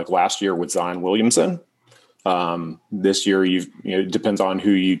upon, like last year with Zion Williamson. This year, it depends on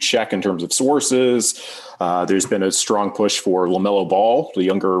who you check in terms of sources. There's been a strong push for LaMelo Ball, the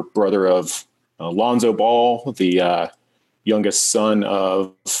younger brother of Lonzo Ball, the youngest son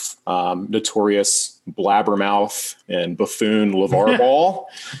of notorious blabbermouth and buffoon LeVar Ball.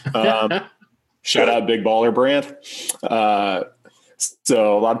 Shout out Big Baller Brand.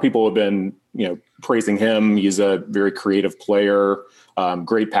 So a lot of people have been, praising him. He's a very creative player,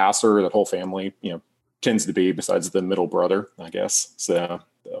 great passer. That whole family, tends to be, besides the middle brother, I guess. So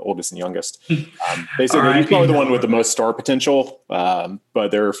the oldest and youngest. Basically, he's probably the one with the most star potential.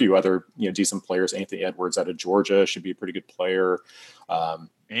 But there are a few other, decent players. Anthony Edwards out of Georgia should be a pretty good player.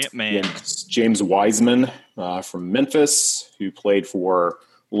 Ant-Man. James Wiseman from Memphis, who played for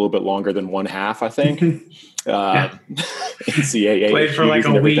a little bit longer than one half, I think. NCAA played for like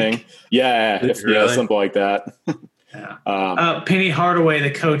a week. Yeah, something like that. Yeah. Penny Hardaway,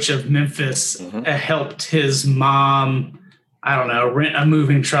 the coach of Memphis, helped his mom, I don't know, rent a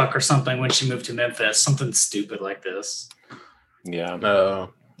moving truck or something when she moved to Memphis. Something stupid like this. Yeah.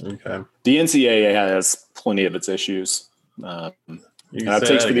 Oh, okay. The NCAA has plenty of its issues. I have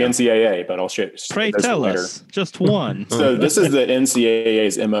takes for the NCAA, but I'll share. Pray tell us, just one. So this is the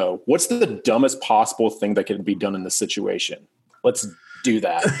NCAA's MO. What's the dumbest possible thing that can be done in this situation? Let's do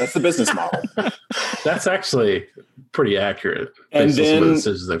that. That's the business model. That's actually pretty accurate. And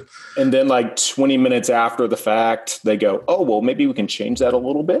then like 20 minutes after the fact, they go, oh, well, maybe we can change that a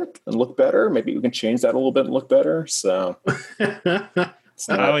little bit and look better. Maybe we can change that a little bit and look better. So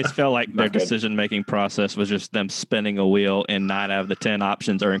I always felt like their decision-making process was just them spinning a wheel, and 9 out of the 10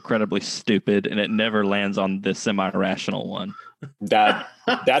 options are incredibly stupid, and it never lands on the semi-rational one.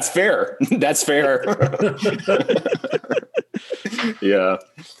 That's fair. That's fair. Yeah.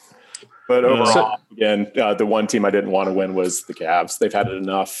 But overall, again, the one team I didn't want to win was the Cavs. They've had it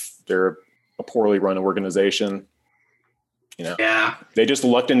enough. They're a poorly run organization. They just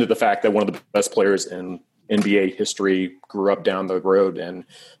lucked into the fact that one of the best players in NBA history grew up down the road and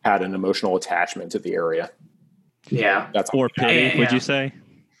had an emotional attachment to the area. Yeah. That's or pity, would you say?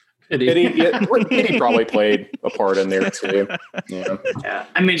 Pity probably played a part in there too. Yeah.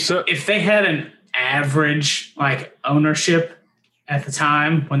 I mean, if they had an average like ownership at the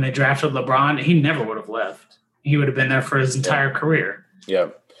time when they drafted LeBron, he never would have left. He would have been there for his entire career. Yeah.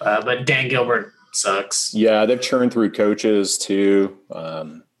 But Dan Gilbert sucks. Yeah, they've churned through coaches too.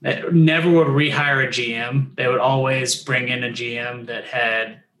 They never would rehire a GM. They would always bring in a GM that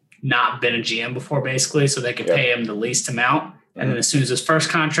had not been a GM before, basically, so they could pay him the least amount. And then as soon as his first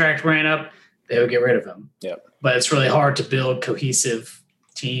contract ran up, they would get rid of him. Yeah. But it's really hard to build cohesive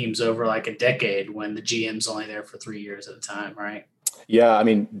teams over like a decade when the GM's only there for 3 years at a time, right? Yeah, I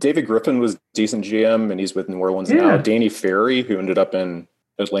mean, David Griffin was a decent GM, and he's with New Orleans now. Danny Ferry, who ended up in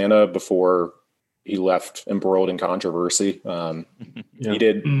Atlanta before he left embroiled in controversy. He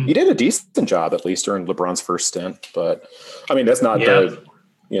did a decent job, at least during LeBron's first stint. But I mean, that's not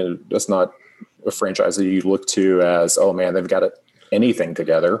that's not a franchise that you look to as, oh man, they've got anything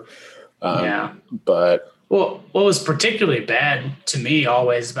together. But what was particularly bad to me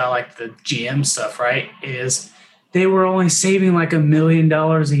always about like the GM stuff, right, is they were only saving like $1 million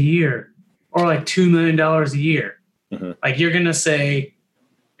a year or like $2 million a year. Like you're going to say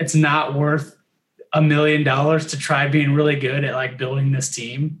it's not worth $1 million to try being really good at like building this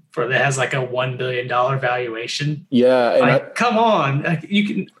team that has like a $1 billion valuation. Yeah. And like, come on, like, you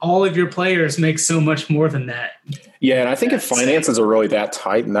can, all of your players make so much more than that. Yeah. And I think if finances are really that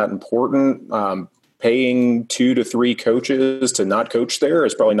tight and that important, paying 2 to 3 coaches to not coach there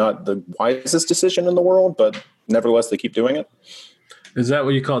is probably not the wisest decision in the world, but nevertheless, they keep doing it. Is that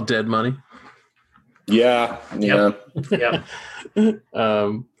what you call dead money? Yeah. Yeah. Yep.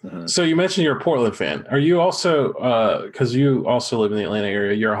 So you mentioned you're a Portland fan. Are you also, because you also live in the Atlanta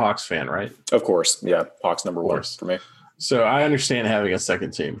area, you're a Hawks fan, right? Of course. Yeah. Hawks number 1 for me. So I understand having a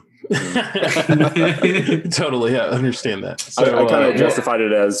second team. Totally. Yeah, I understand that. So I kind of justified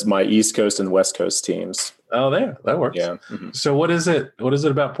it as my East Coast and West Coast teams. Oh, there. That works. Yeah. So what is it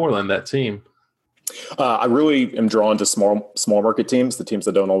about Portland, that team? I really am drawn to small market teams, the teams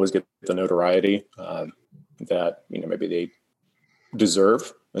that don't always get the notoriety that maybe they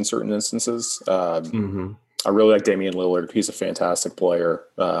deserve in certain instances. I really like Damian Lillard. He's a fantastic player.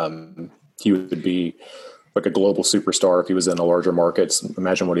 He would be like a global superstar if he was in a larger market.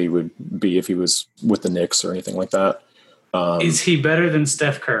 Imagine what he would be if he was with the Knicks or anything like that. Is he better than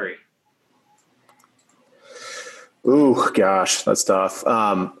Steph Curry? Ooh, gosh, that's tough.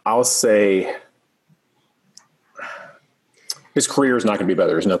 I'll say his career is not going to be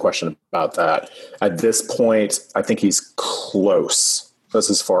better. There's no question about that. At this point, I think he's close. That's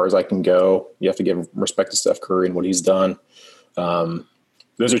as far as I can go. You have to give respect to Steph Curry and what he's done.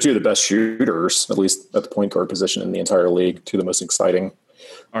 Those are two of the best shooters, at least at the point guard position in the entire league. Two of the most exciting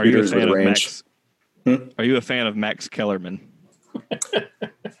shooters with range. Are you a fan of Max Kellerman?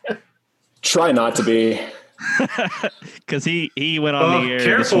 Try not to be. Because he went on the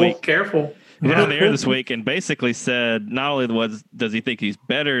air this week. Careful. He went on the air this week and basically said not only does he think he's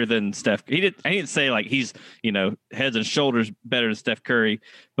better than Steph. He didn't say like he's heads and shoulders better than Steph Curry,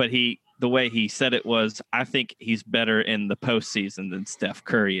 but the way he said it was, I think he's better in the postseason than Steph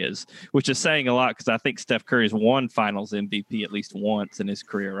Curry is, which is saying a lot because I think Steph Curry's won Finals MVP at least once in his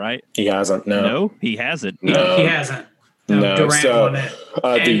career, right? He hasn't. No, he hasn't. No, he hasn't. No, Durant won it.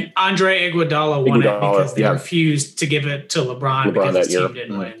 And Andre Iguodala won it because they refused to give it to LeBron because his team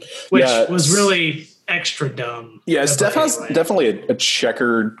didn't win, which was really extra dumb. Yeah, Steph has definitely a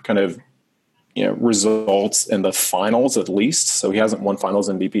checkered kind of results in the finals at least. So he hasn't won Finals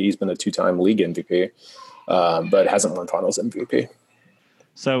MVP. He's been a 2-time league MVP, but hasn't won Finals MVP.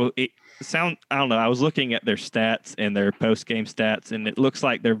 So I don't know. I was looking at their stats and their post-game stats, and it looks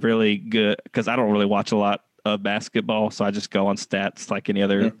like they're really good because I don't really watch a lot of basketball, so I just go on stats like any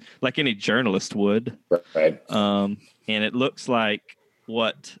other, like any journalist would. Right. And it looks like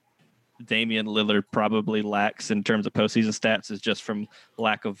what Damian Lillard probably lacks in terms of postseason stats is just from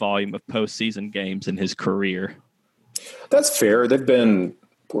lack of volume of postseason games in his career. That's fair.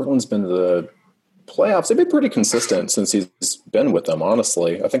 Portland's been to the playoffs. They've been pretty consistent since he's been with them,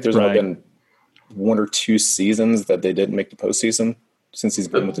 honestly. I think there's only been 1 or 2 seasons that they didn't make the postseason since he's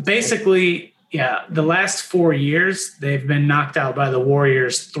been with the team. Basically, yeah, the last 4 years, they've been knocked out by the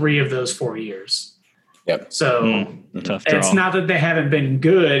Warriors 3 of those 4 years. Yep. So tough draw. It's not that they haven't been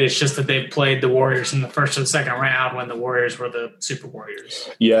good. It's just that they've played the Warriors in the first and second round when the Warriors were the Super Warriors.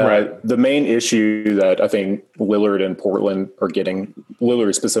 Yeah, right. The main issue that I think Lillard and Portland are getting,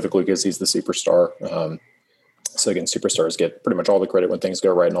 Lillard specifically because he's the superstar. So again, superstars get pretty much all the credit when things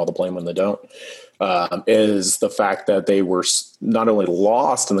go right and all the blame when they don't, is the fact that they were not only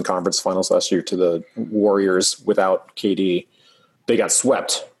lost in the conference finals last year to the Warriors without KD, they got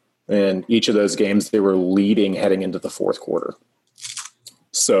swept. In each of those games, they were leading heading into the fourth quarter.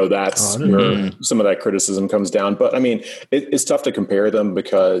 So that's where some of that criticism comes down. But, I mean, it's tough to compare them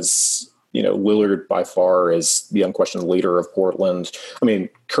because, Lillard by far is the unquestioned leader of Portland. I mean,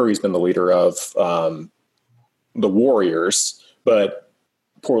 Curry's been the leader of the Warriors, but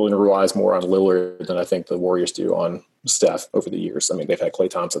Portland relies more on Lillard than I think the Warriors do on Steph over the years. I mean, they've had Klay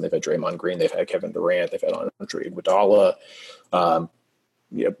Thompson, they've had Draymond Green, they've had Kevin Durant, they've had Andre Iguodala.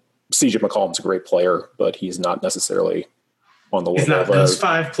 CJ McCollum's a great player, but he's not necessarily on the level. He's not those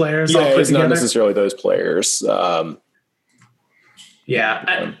 5 players. Yeah, he's not necessarily those players. I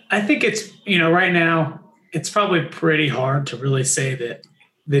think it's, right now, it's probably pretty hard to really say that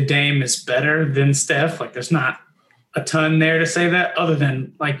the Dame is better than Steph. Like, there's not a ton there to say that, other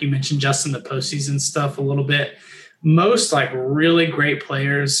than, like you mentioned, Justin, the postseason stuff a little bit. Most, really great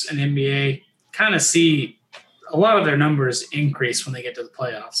players in NBA kind of see a lot of their numbers increase when they get to the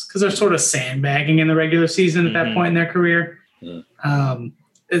playoffs because they're sort of sandbagging in the regular season at that point in their career. And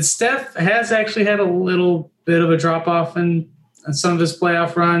Steph has actually had a little bit of a drop off in some of his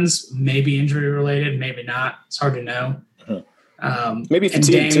playoff runs, maybe injury related, maybe not. It's hard to know. Maybe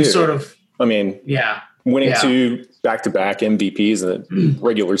fatigue too. Sort of. I mean, winning 2 back-to-back MVPs in the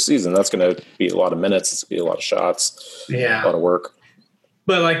regular season, that's going to be a lot of minutes. It's going to be a lot of shots. Yeah. A lot of work.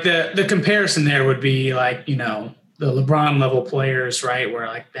 But the comparison there would be the LeBron level players, right?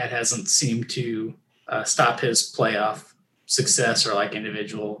 Where that hasn't seemed to stop his playoff success or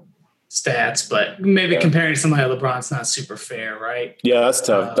individual stats. But maybe comparing to somebody like LeBron's not super fair, right? Yeah, that's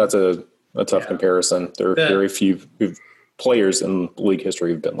tough. That's a tough comparison. There are very few players in league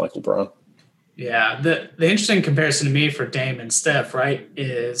history who've been like LeBron. Yeah, the interesting comparison to me for Dame and Steph, right,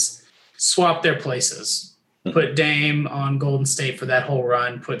 is swap their places. Put Dame on Golden State for that whole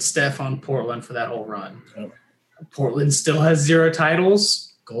run. Put Steph on Portland for that whole run. Portland still has 0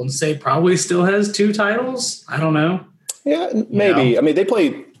 titles. Golden State probably still has 2 titles. I don't know. Yeah, maybe. I mean, they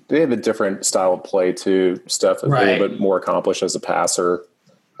play have a different style of play too. Steph is a little bit more accomplished as a passer.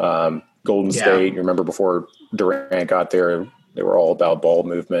 Golden State, you remember before Durant got there, they were all about ball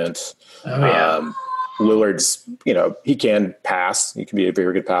movement. Oh yeah. Lillard's, he can pass. He can be a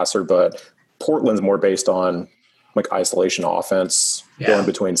very good passer, but Portland's more based on like isolation offense, going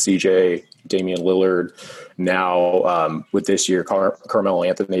between CJ, Damian Lillard. Now, with this year, Carmelo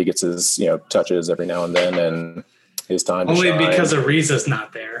Anthony gets his, touches every now and then, and his time to only shine. because Ariza's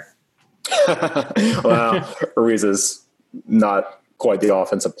not there. Well, Ariza's not quite the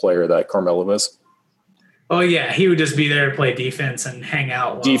offensive player that Carmelo is. Oh yeah, he would just be there to play defense and hang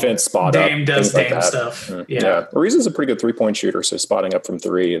out. Defense, spot up. Dame does Dame stuff. Yeah. Ariza's a pretty good 3-point shooter, so spotting up from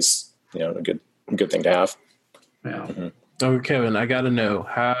 3 is a good thing to have. Yeah. Mm-hmm. So Kevin, I got to know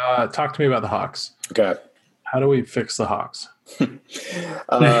talk to me about the Hawks. Okay. How do we fix the Hawks? How do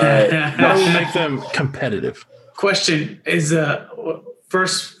we make them competitive? Question is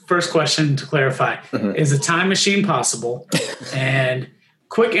first question to clarify. Mm-hmm. Is a time machine possible? And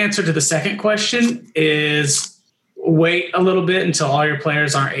quick answer to the second question is wait a little bit until all your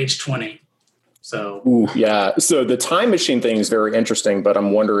players aren't age 20. So So the time machine thing is very interesting, but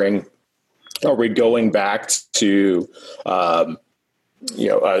I'm wondering, are we going back to a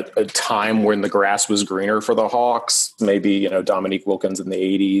time when the grass was greener for the Hawks? Maybe Dominique Wilkins in the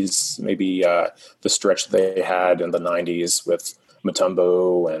 80s, maybe the stretch they had in the 90s with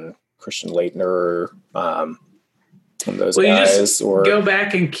Mutombo and Christian Laettner. Those guys, you just go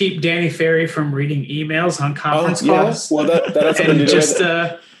back and keep Danny Ferry from reading emails on conference calls. Well, that has something to do with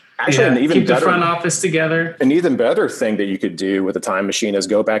it. Actually, an even keep better, the front office together. An even better thing that you could do with a time machine is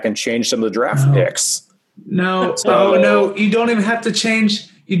go back and change some of the draft picks. No, you don't even have to change.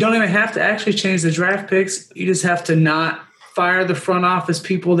 You don't even have to actually change the draft picks. You just have to not fire the front office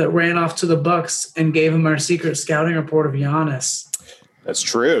people that ran off to the Bucks and gave them our secret scouting report of Giannis. That's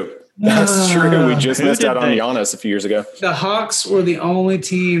true. That's true. We just missed out on Giannis a few years ago. The Hawks were the only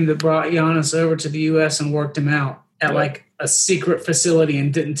team that brought Giannis over to the U.S. and worked him out at like a secret facility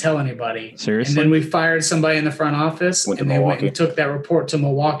and didn't tell anybody. Seriously? And then we fired somebody in the front office and they went and took that report to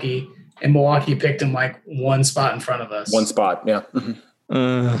Milwaukee, and Milwaukee picked him like one spot in front of us. One spot, yeah.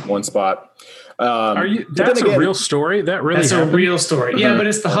 One spot. That's a real story? That really That's happened? a real story. Yeah, but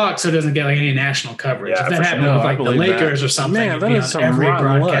it's the Hawks, so it doesn't get like any national coverage. Yeah, if that happened with like the Lakers or something, it'd be on every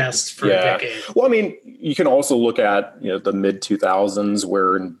broadcast for a decade. Well, I mean, you can also look at the mid 2000s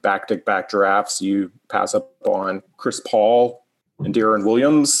where in back-to-back drafts you pass up on Chris Paul and De'Aaron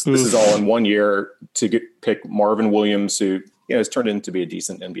Williams. This is all in 1 year to pick Marvin Williams, who has turned into be a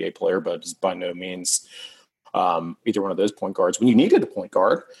decent NBA player, but is by no means either one of those point guards when you needed a point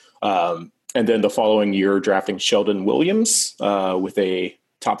guard. And then the following year, drafting Sheldon Williams with a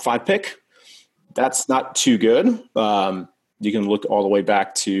top 5 pick. That's not too good. You can look all the way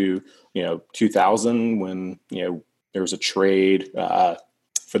back to 2000 when there was a trade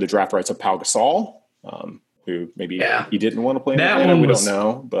for the draft rights of Pau Gasol, who maybe he didn't want to play in Atlanta. We don't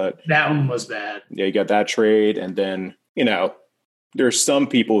know, but that one was bad. Yeah, you got that trade, and then there's some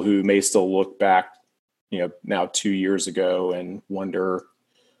people who may still look back, now 2 years ago and wonder.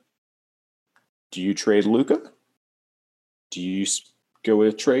 Do you trade Luka? Do you go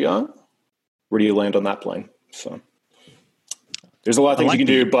with Trae Young? Where do you land on that plane? So there's a lot of things you can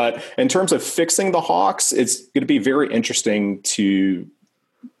do, but in terms of fixing the Hawks, it's going to be very interesting to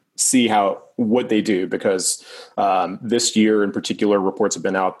see what they do, because this year in particular, reports have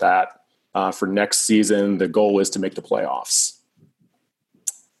been out that for next season, the goal is to make the playoffs.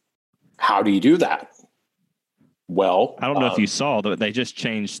 How do you do that? Well, I don't know if you saw that they just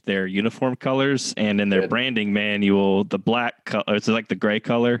changed their uniform colors, and in their branding manual, the black color, it's like the gray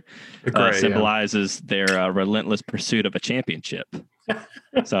color, symbolizes their relentless pursuit of a championship.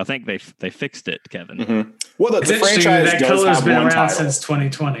 So I think they fixed it, Kevin. Mm-hmm. Well, the franchise that does have been one around title since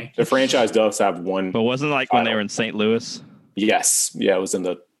 2020. The franchise does have one, but wasn't it like when they were in St. Louis? Yes, yeah, it was in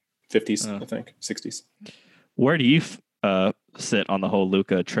the 50s, I think, 60s. Where do you sit on the whole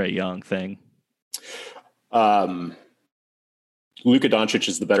Luka Trae Young thing? Luka Doncic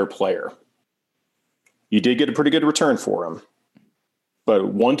is the better player. You did get a pretty good return for him, but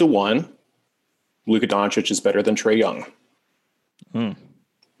 1-to-1, Luka Doncic is better than Trae Young.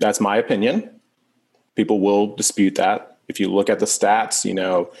 That's my opinion. People will dispute that. If you look at the stats,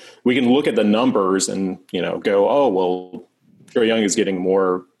 we can look at the numbers and, go, oh, well, Trae Young is getting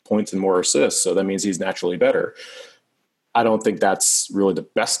more points and more assists, so that means he's naturally better. I don't think that's really the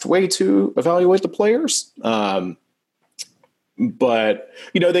best way to evaluate the players. But,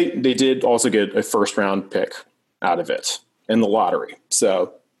 they did also get a first round pick out of it in the lottery.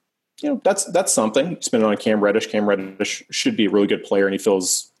 So, that's something. Spend it on Cam Reddish. Cam Reddish should be a really good player, and he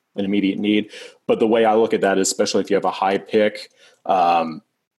fills an immediate need. But the way I look at that, especially if you have a high pick,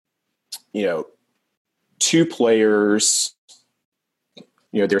 two players,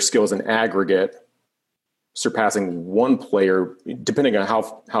 their skills in aggregate surpassing one player, depending on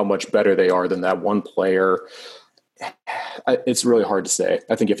how much better they are than that one player, it's really hard to say.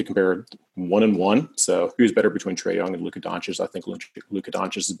 I think you have to compare 1-1. So who's better between Trae Young and Luka Doncic? I think Luka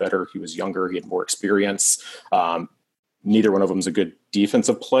Doncic is better. He was younger. He had more experience. Neither one of them is a good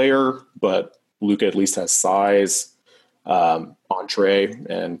defensive player, but Luka at least has size, entree,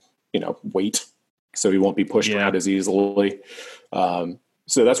 and weight, so he won't be pushed around as easily.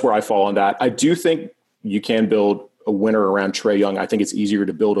 So that's where I fall on that. I do think you can build a winner around Trae Young. I think it's easier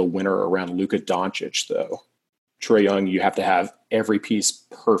to build a winner around Luka Doncic, though. Trae Young, you have to have every piece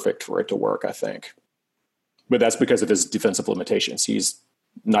perfect for it to work, I think. But that's because of his defensive limitations. He's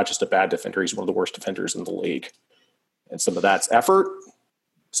not just a bad defender, he's one of the worst defenders in the league. And some of that's effort,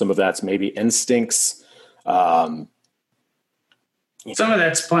 some of that's maybe instincts. Some of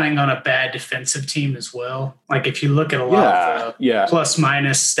that's playing on a bad defensive team as well. Like if you look at a lot of the plus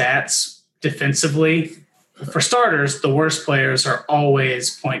minus stats defensively, for starters, the worst players are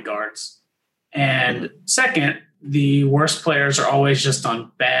always point guards. And second, the worst players are always just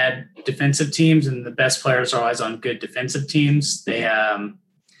on bad defensive teams, and the best players are always on good defensive teams. They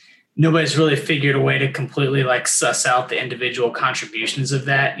nobody's really figured a way to completely suss out the individual contributions of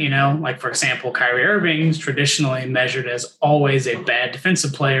that. Like for example, Kyrie Irving's traditionally measured as always a bad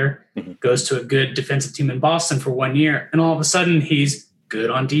defensive player, goes to a good defensive team in Boston for 1 year, and all of a sudden he's good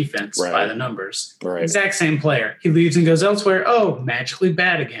on defense by the numbers. Right. Exact same player. He leaves and goes elsewhere. Oh, magically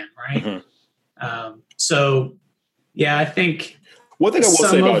bad again, right? I think one thing I will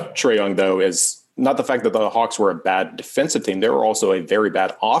say about Trae Young, though, is not the fact that the Hawks were a bad defensive team. They were also a very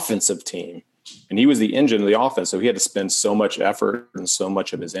bad offensive team. And he was the engine of the offense. So he had to spend so much effort and so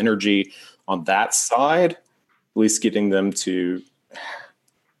much of his energy on that side, at least getting them to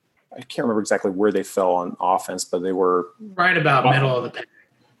 – I can't remember exactly where they fell on offense, but they were – right about middle of the pack.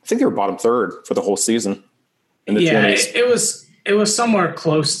 I think they were bottom third for the whole season in the 20s. It was somewhere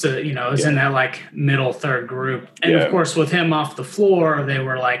close to, it was in that middle third group. And of course, with him off the floor, they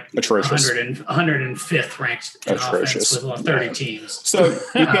were atrocious. 105th ranked in offense with 30 teams. So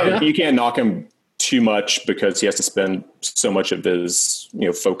you can't knock him too much because he has to spend so much of his,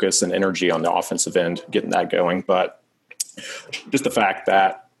 focus and energy on the offensive end, getting that going. But just the fact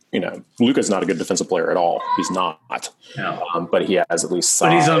that, Luka's not a good defensive player at all. He's not. No. But he has at least size.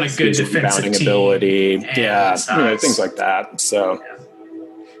 But he's on a good defensive team. Ability. Things like that. So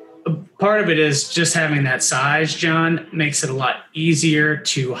part of it is just having that size, John, makes it a lot easier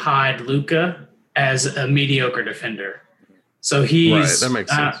to hide Luka as a mediocre defender. So he's that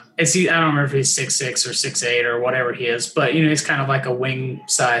makes sense. I don't remember if he's 6'6" or 6'8" or whatever he is, but he's kind of like a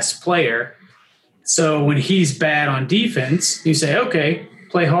wing-sized player. So when he's bad on defense, you say, okay,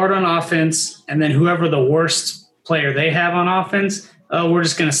 play hard on offense, and then whoever the worst player they have on offense, we're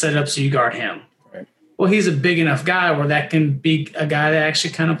just going to set it up so you guard him. Right. Well, he's a big enough guy where that can be a guy that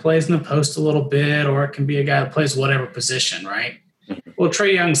actually kind of plays in the post a little bit, or it can be a guy that plays whatever position, right? Well,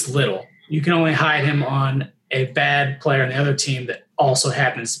 Trae Young's little. You can only hide him on a bad player on the other team that also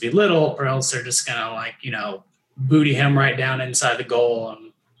happens to be little, or else they're just going to booty him right down inside the goal and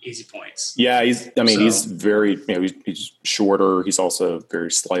easy points. Yeah, he's very, he's shorter. He's also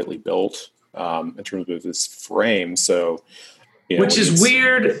very slightly built in terms of his frame. So, which is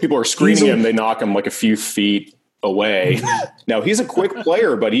weird. People are screening him. They knock him a few feet away. Now, he's a quick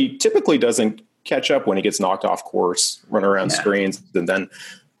player, but he typically doesn't catch up when he gets knocked off course, run around screens. And then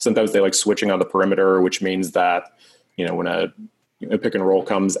sometimes they switching on the perimeter, which means that, when a pick and roll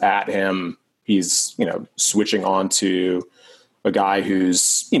comes at him, he's, switching on to a guy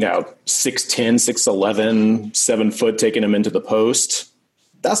who's, 6'10", 6'11", 7 foot, taking him into the post.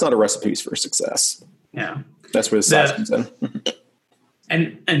 That's not a recipe for success. Yeah. That's where the size comes in.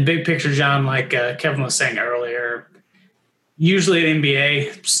 And big picture, John, like Kevin was saying earlier, usually in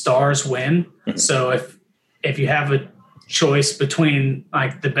NBA, stars win. Mm-hmm. So if you have a choice between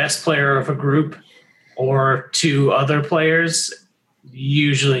the best player of a group or two other players,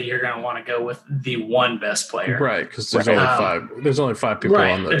 usually you're going to want to go with the one best player, right? Because there's only five. There's only 5 people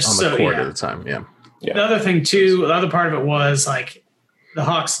on the court at a time. Yeah. The other thing too, the other part of it was the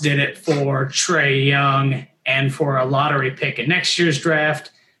Hawks did it for Trae Young and for a lottery pick in next year's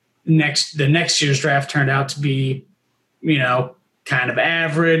draft. The next year's draft turned out to be, kind of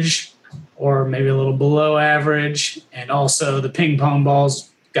average or maybe a little below average, and also the ping pong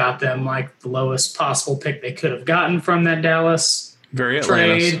balls got them the lowest possible pick they could have gotten from that Dallas. Very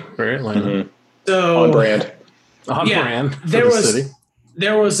Atlanta. Mm-hmm. So on brand. On brand. There was city.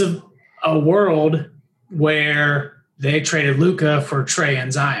 there was a world where they traded Luka for Trey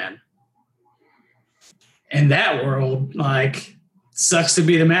and Zion. In that world, like, sucks to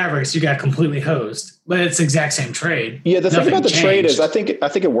be the Mavericks. You got completely hosed, but it's the exact same trade. Yeah, the thing about the trade is, I think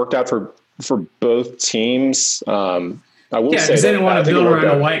it worked out for both teams. I will say because they didn't want to build around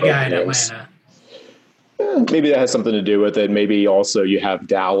a white guy in Atlanta. Maybe that has something to do with it. Maybe also you have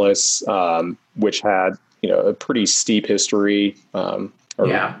Dallas, which had a pretty steep history,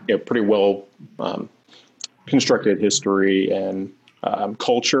 pretty well constructed history and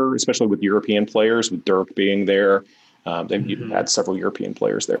culture, especially with European players, with Dirk being there. They've had several European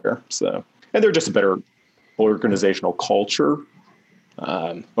players there. So, and they're just a better organizational culture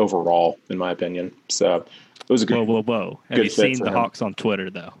overall, in my opinion. So it was a good. Whoa! Have you seen the Hawks on Twitter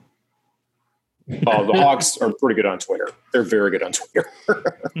though? Oh, the Hawks are pretty good on Twitter. They're very good on Twitter,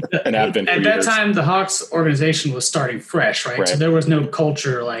 and have been. At that time, the Hawks organization was starting fresh, right? So there was no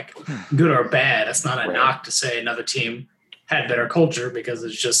culture, like good or bad. It's not a knock to say another team had better culture, because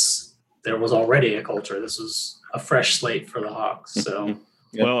it's just there was already a culture. This was a fresh slate for the Hawks. So,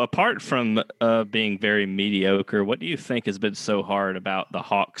 Well, apart from being very mediocre, what do you think has been so hard about the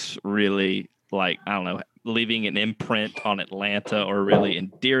Hawks really, leaving an imprint on Atlanta, or really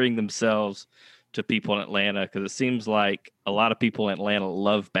endearing themselves to people in Atlanta? Because it seems like a lot of people in Atlanta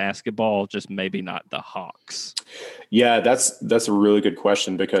love basketball, just maybe not the Hawks. Yeah, that's a really good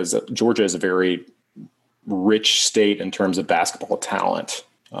question, because Georgia is a very rich state in terms of basketball talent.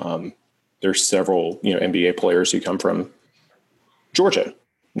 There's several NBA players who come from Georgia,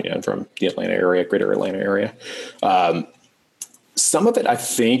 and from the Atlanta area, greater Atlanta area. Some of it, I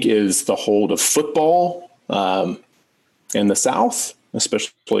think, is the hold of football in the South,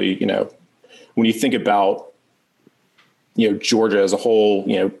 especially, when you think about, Georgia as a whole,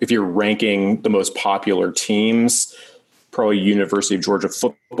 if you're ranking the most popular teams, probably University of Georgia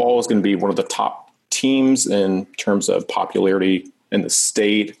football is going to be one of the top teams in terms of popularity in the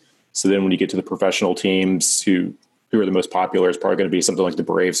state. So then when you get to the professional teams who are the most popular, it's probably going to be something like the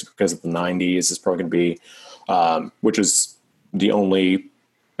Braves, because of the 90s. It's probably going to be, which is the only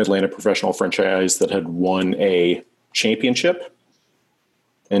Atlanta professional franchise that had won a championship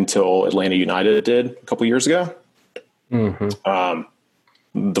until Atlanta United did a couple years ago.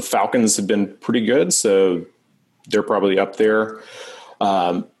 Mm-hmm. The Falcons have been pretty good, so they're probably up there.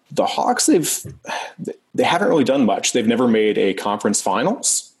 The Hawks, they haven't really done much. They've never made a conference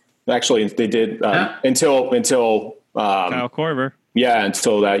finals. Actually, they did until Kyle Korver. Yeah,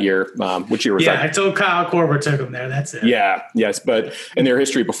 until that year. Which year was that? Yeah, until Kyle Korver took them there. That's it. Yeah, yes. But in their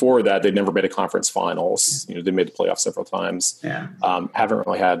history before that, they'd never made a conference finals. They made the playoffs several times. Yeah. Haven't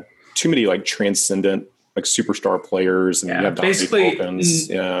really had too many transcendent superstar players. And you have basically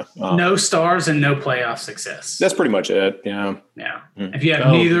no stars and no playoff success. That's pretty much it. Yeah. Yeah. Mm-hmm. If you have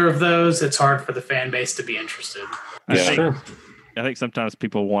neither of those, it's hard for the fan base to be interested. I think sometimes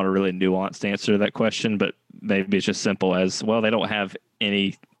people want a really nuanced answer to that question, but maybe it's just simple as, well, they don't have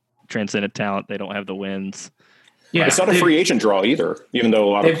any transcendent talent. They don't have the wins. Yeah, it's not a free agent draw either, even though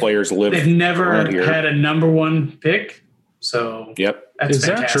a lot of players live. They've never had a number one pick. So is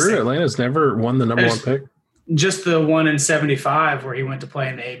that true? Atlanta's never won the number one pick? Just the one in 75 where he went to play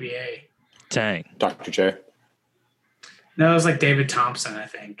in the ABA. Dang. Dr. J. No, it was like David Thompson, I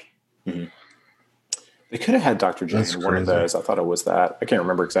think. Mm-hmm. They could have had Dr. J in one of those. I thought it was that. I can't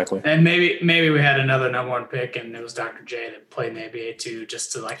remember exactly. And maybe we had another number one pick, and it was Dr. J that played in the ABA too,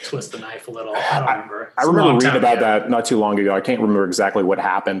 just to twist the knife a little. I don't remember. I remember reading about that not too long ago. I can't remember exactly what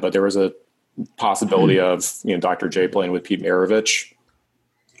happened, but there was a possibility of Dr. J playing with Pete Maravich,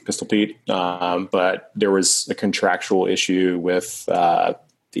 Pistol Pete. But there was a contractual issue with the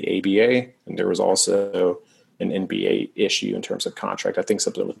ABA, and there was also an NBA issue in terms of contract. I think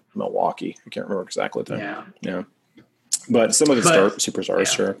something with Milwaukee. I can't remember exactly though. Yeah. But some of the superstars,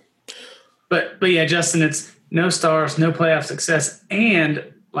 sure. But yeah, Justin, it's no stars, no playoff success,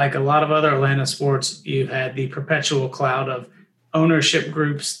 and like a lot of other Atlanta sports, you've had the perpetual cloud of ownership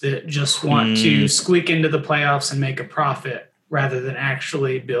groups that just want to squeak into the playoffs and make a profit rather than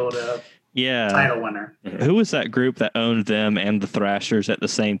actually build a title winner. Mm-hmm. Who was that group that owned them and the Thrashers at the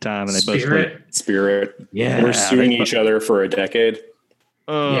same time? And they Spirit. Yeah. They were suing each other for a decade.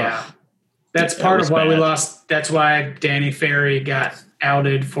 Yeah. That's part of why we lost. That's why Danny Ferry got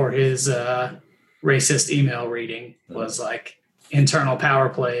outed for his racist email reading, was internal power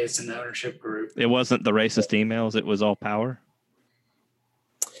plays in the ownership group. It wasn't the racist emails. It was all power.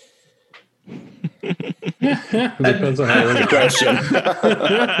 Depends on how you question.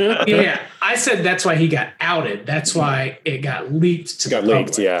 Yeah, I said that's why he got outed. That's why it got leaked to the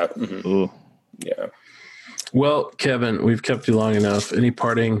public. Yeah. Mm-hmm. Ooh. Yeah. Well, Kevin, we've kept you long enough. Any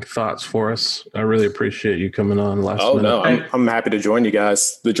parting thoughts for us? I really appreciate you coming on last minute. No, I'm happy to join you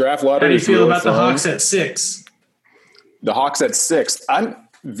guys. The draft lottery. How do you is feel really about fun. the Hawks at 6? The Hawks at 6. I'm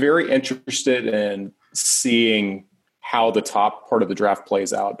very interested in seeing how the top part of the draft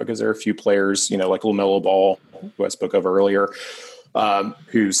plays out, because there are a few players, like LaMelo Ball, who I spoke of earlier,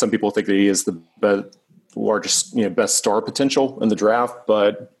 who some people think that he is the largest, best star potential in the draft.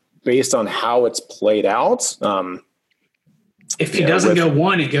 But based on how it's played out, if he doesn't go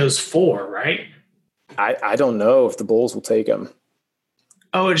 1, he goes 4, right? I don't know if the Bulls will take him.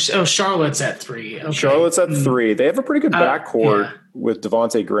 Oh, Charlotte's at 3. Okay. Charlotte's at 3. They have a pretty good backcourt with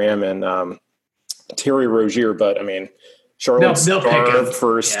Devontae Graham and Terry Rozier, but I mean, Charlotte's starved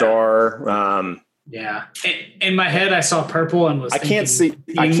for a star. Yeah. In my head, I saw purple and was. I can't see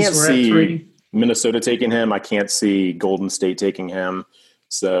Minnesota taking him. I can't see Golden State taking him.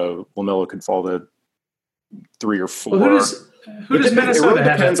 So LaMelo could fall to 3 or 4. Well, who does Minnesota it really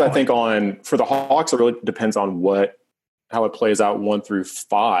have depends, at I think, for the Hawks. It really depends on how it plays out 1 through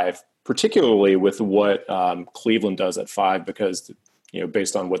 5, particularly with what Cleveland does at 5, because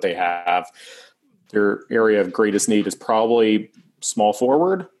based on what they have, their area of greatest need is probably small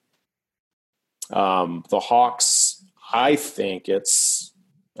forward. The Hawks, I think it's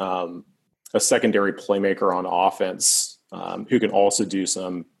a secondary playmaker on offense who can also do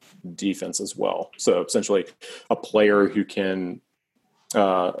some defense as well. So essentially a player who can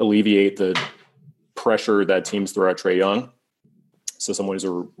alleviate the pressure that teams throw at Trae Young. So someone who's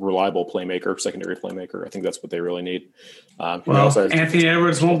a reliable playmaker, secondary playmaker. I think that's what they really need. Anthony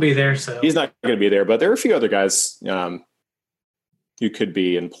Edwards won't be there, so he's not going to be there. But there are a few other guys who could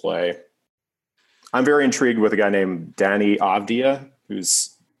be in play. I'm very intrigued with a guy named Dani Avdija,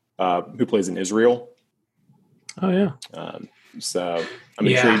 who plays in Israel. Oh yeah. So I'm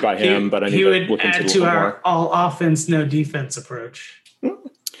intrigued by him, but I need to look into add to our all offense, no defense approach.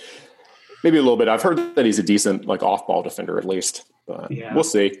 Maybe a little bit. I've heard that he's a decent off-ball defender at least. But we'll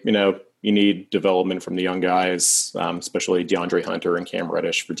see. You need development from the young guys, especially DeAndre Hunter and Cam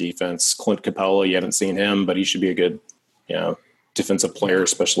Reddish for defense. Clint Capella, you haven't seen him, but he should be a good, defensive player,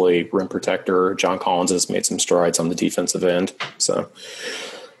 especially rim protector. John Collins has made some strides on the defensive end. So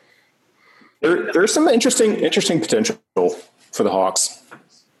there's some interesting potential for the Hawks.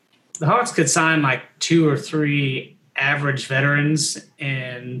 The Hawks could sign 2 or 3 average veterans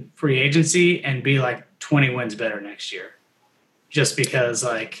in free agency and be 20 wins better next year. Just because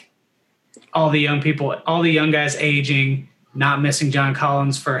all the young guys aging, not missing John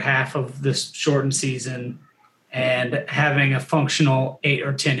Collins for half of this shortened season, and having a functional 8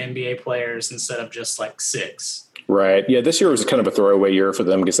 or 10 NBA players instead of just 6. Right. Yeah, this year was kind of a throwaway year for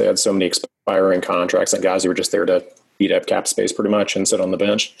them because they had so many expiring contracts and guys who were just there to beat up cap space pretty much and sit on the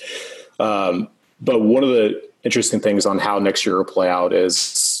bench. But one of the interesting things on how next year will play out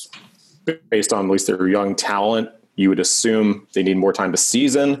is based on at least their young talent. You would assume they need more time to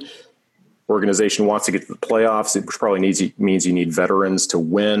season. Organization wants to get to the playoffs, which probably means you need veterans to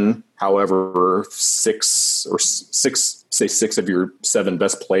win. However, six of your 7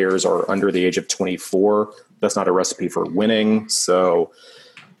 best players are under the age of 24. That's not a recipe for winning. So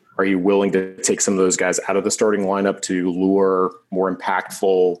are you willing to take some of those guys out of the starting lineup to lure more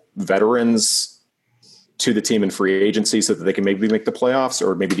impactful veterans to the team in free agency so that they can maybe make the playoffs?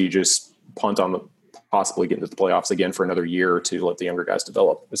 Or maybe do you just punt on possibly get into the playoffs again for another year to let the younger guys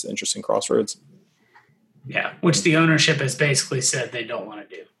develop? It's an interesting crossroads. Yeah, which the ownership has basically said they don't want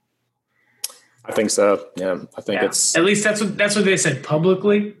to do. I think so. Yeah, I think it's at least that's what they said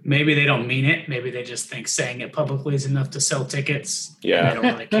publicly. Maybe they don't mean it. Maybe they just think saying it publicly is enough to sell tickets. Yeah, they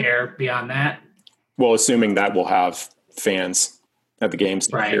don't really care beyond that. Well, assuming that we'll have fans at the games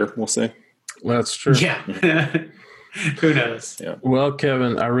right here, we'll see. Well, that's true. Yeah. Who knows? Yeah. Well,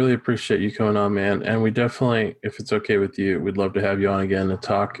 Kevin, I really appreciate you coming on, man. And we definitely, if it's okay with you, we'd love to have you on again to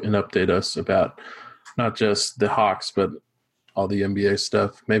talk and update us about not just the Hawks, but all the NBA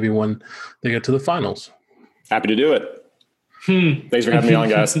stuff. Maybe when they get to the finals. Happy to do it. Thanks for having me on,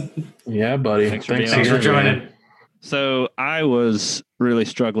 guys. Yeah, buddy. Thanks for joining. So I was really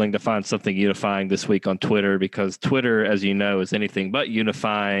struggling to find something unifying this week on Twitter because Twitter, as you know, is anything but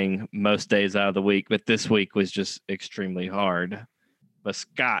unifying most days out of the week. But this week was just extremely hard. But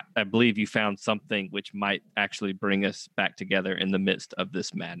Scott, I believe you found something which might actually bring us back together in the midst of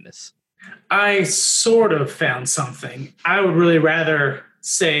this madness. I sort of found something. I would really rather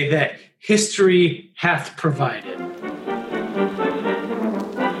say that history hath provided.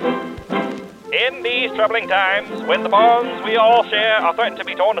 In these troubling times, when the bonds we all share are threatened to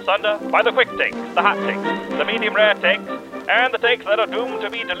be torn asunder by the quick takes, the hot takes, the medium rare takes, and the takes that are doomed to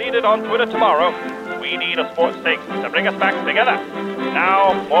be deleted on Twitter tomorrow. We need a sports takes to bring us back together.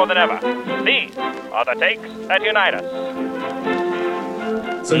 Now, more than ever, these are the takes that unite us.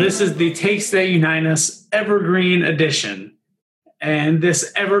 So this is the Takes That Unite Us Evergreen Edition. And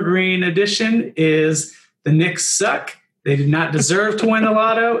this Evergreen Edition is the Knicks suck. They did not deserve to win the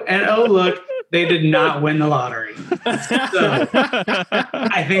lotto. And oh, look, they did not win the lottery. So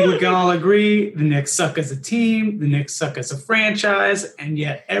I think we can all agree the Knicks suck as a team. The Knicks suck as a franchise. And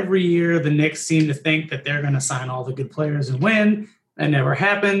yet every year the Knicks seem to think that they're going to sign all the good players and win. That never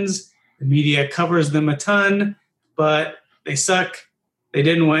happens. The media covers them a ton, but they suck. They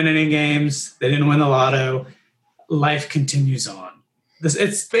didn't win any games. They didn't win the lotto. Life continues on.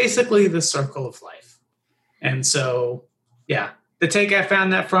 It's basically the circle of life. And so, yeah, the take I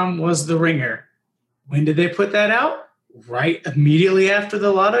found that from was The Ringer. When did they put that out? Right immediately after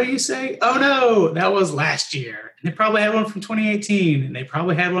the lotto, you say? Oh, no, that was last year. And they probably had one from 2018, and they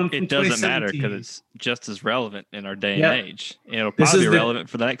probably had one from 2017. It doesn't matter because it's just as relevant in our day and age. It'll probably be relevant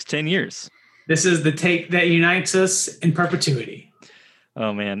for the next 10 years. This is the take that unites us in perpetuity.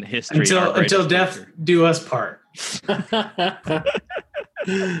 Oh, man, history. Until death do us part.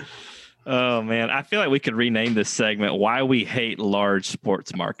 Oh, man. I feel like we could rename this segment Why We Hate Large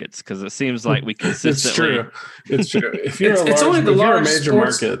Sports Markets, because it seems like we consistently... It's true. If you're a major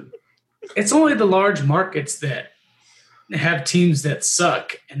market... It's only the large markets that have teams that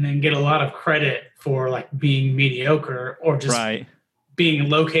suck and then get a lot of credit for like being mediocre or just being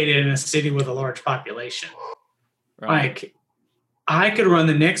located in a city with a large population. Right. Like, I could run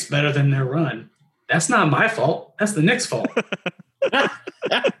the Knicks better than their run. That's not my fault. That's the Knicks' fault.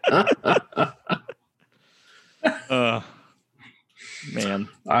 Man,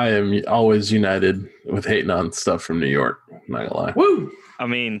 I am always united with hating on stuff from New York. I'm not gonna lie. Woo! I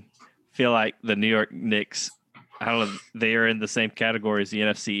mean, feel like the New York Knicks, I don't know, they are in the same category as the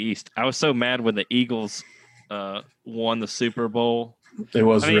NFC East. I was so mad when the Eagles won the Super Bowl. It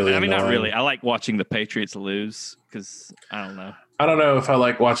was really annoying. Not really. I like watching the Patriots lose because I don't know. I don't know if I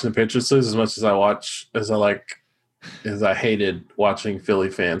like watching the Patriots lose as much as I hated watching Philly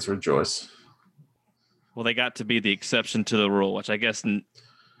fans rejoice. Well, they got to be the exception to the rule, which I guess,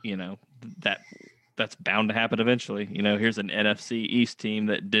 that's bound to happen eventually. Here's an NFC East team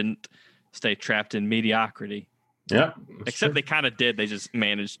that didn't stay trapped in mediocrity. Yeah. Except they kind of did. They just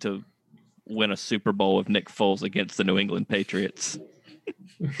managed to win a Super Bowl with Nick Foles against the New England Patriots.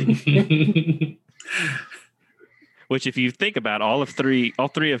 Which, if you think about all three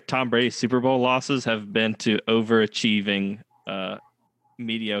of Tom Brady's Super Bowl losses have been to overachieving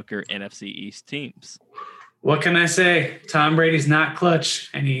mediocre NFC East teams. What can I say? Tom Brady's not clutch,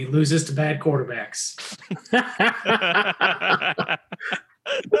 and he loses to bad quarterbacks.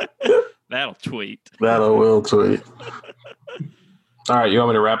 That'll tweet. Will tweet. All right, you want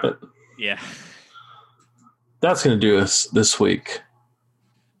me to wrap it? Yeah. That's going to do us this week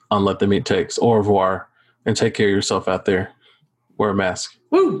on Let Them Eat Takes. Au revoir, and take care of yourself out there. Wear a mask.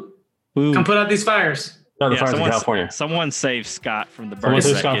 Woo! Woo. Come put out these fires. No, the fires in California. Someone save Scott from the burn. Someone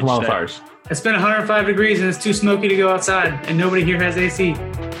save Scott from all the fires. It's been 105 degrees and it's too smoky to go outside, and nobody here has AC.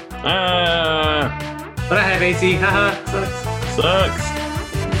 But I have AC. Haha. Sucks.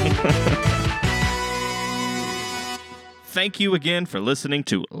 Thank you again for listening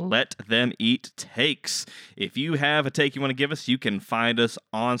to Let Them Eat Takes. If you have a take you want to give us, you can find us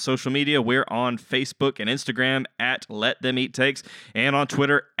on social media. We're on Facebook and Instagram at Let Them Eat Takes, and on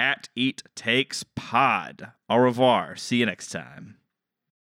Twitter at Eat Takes Pod. Au revoir. See you next time.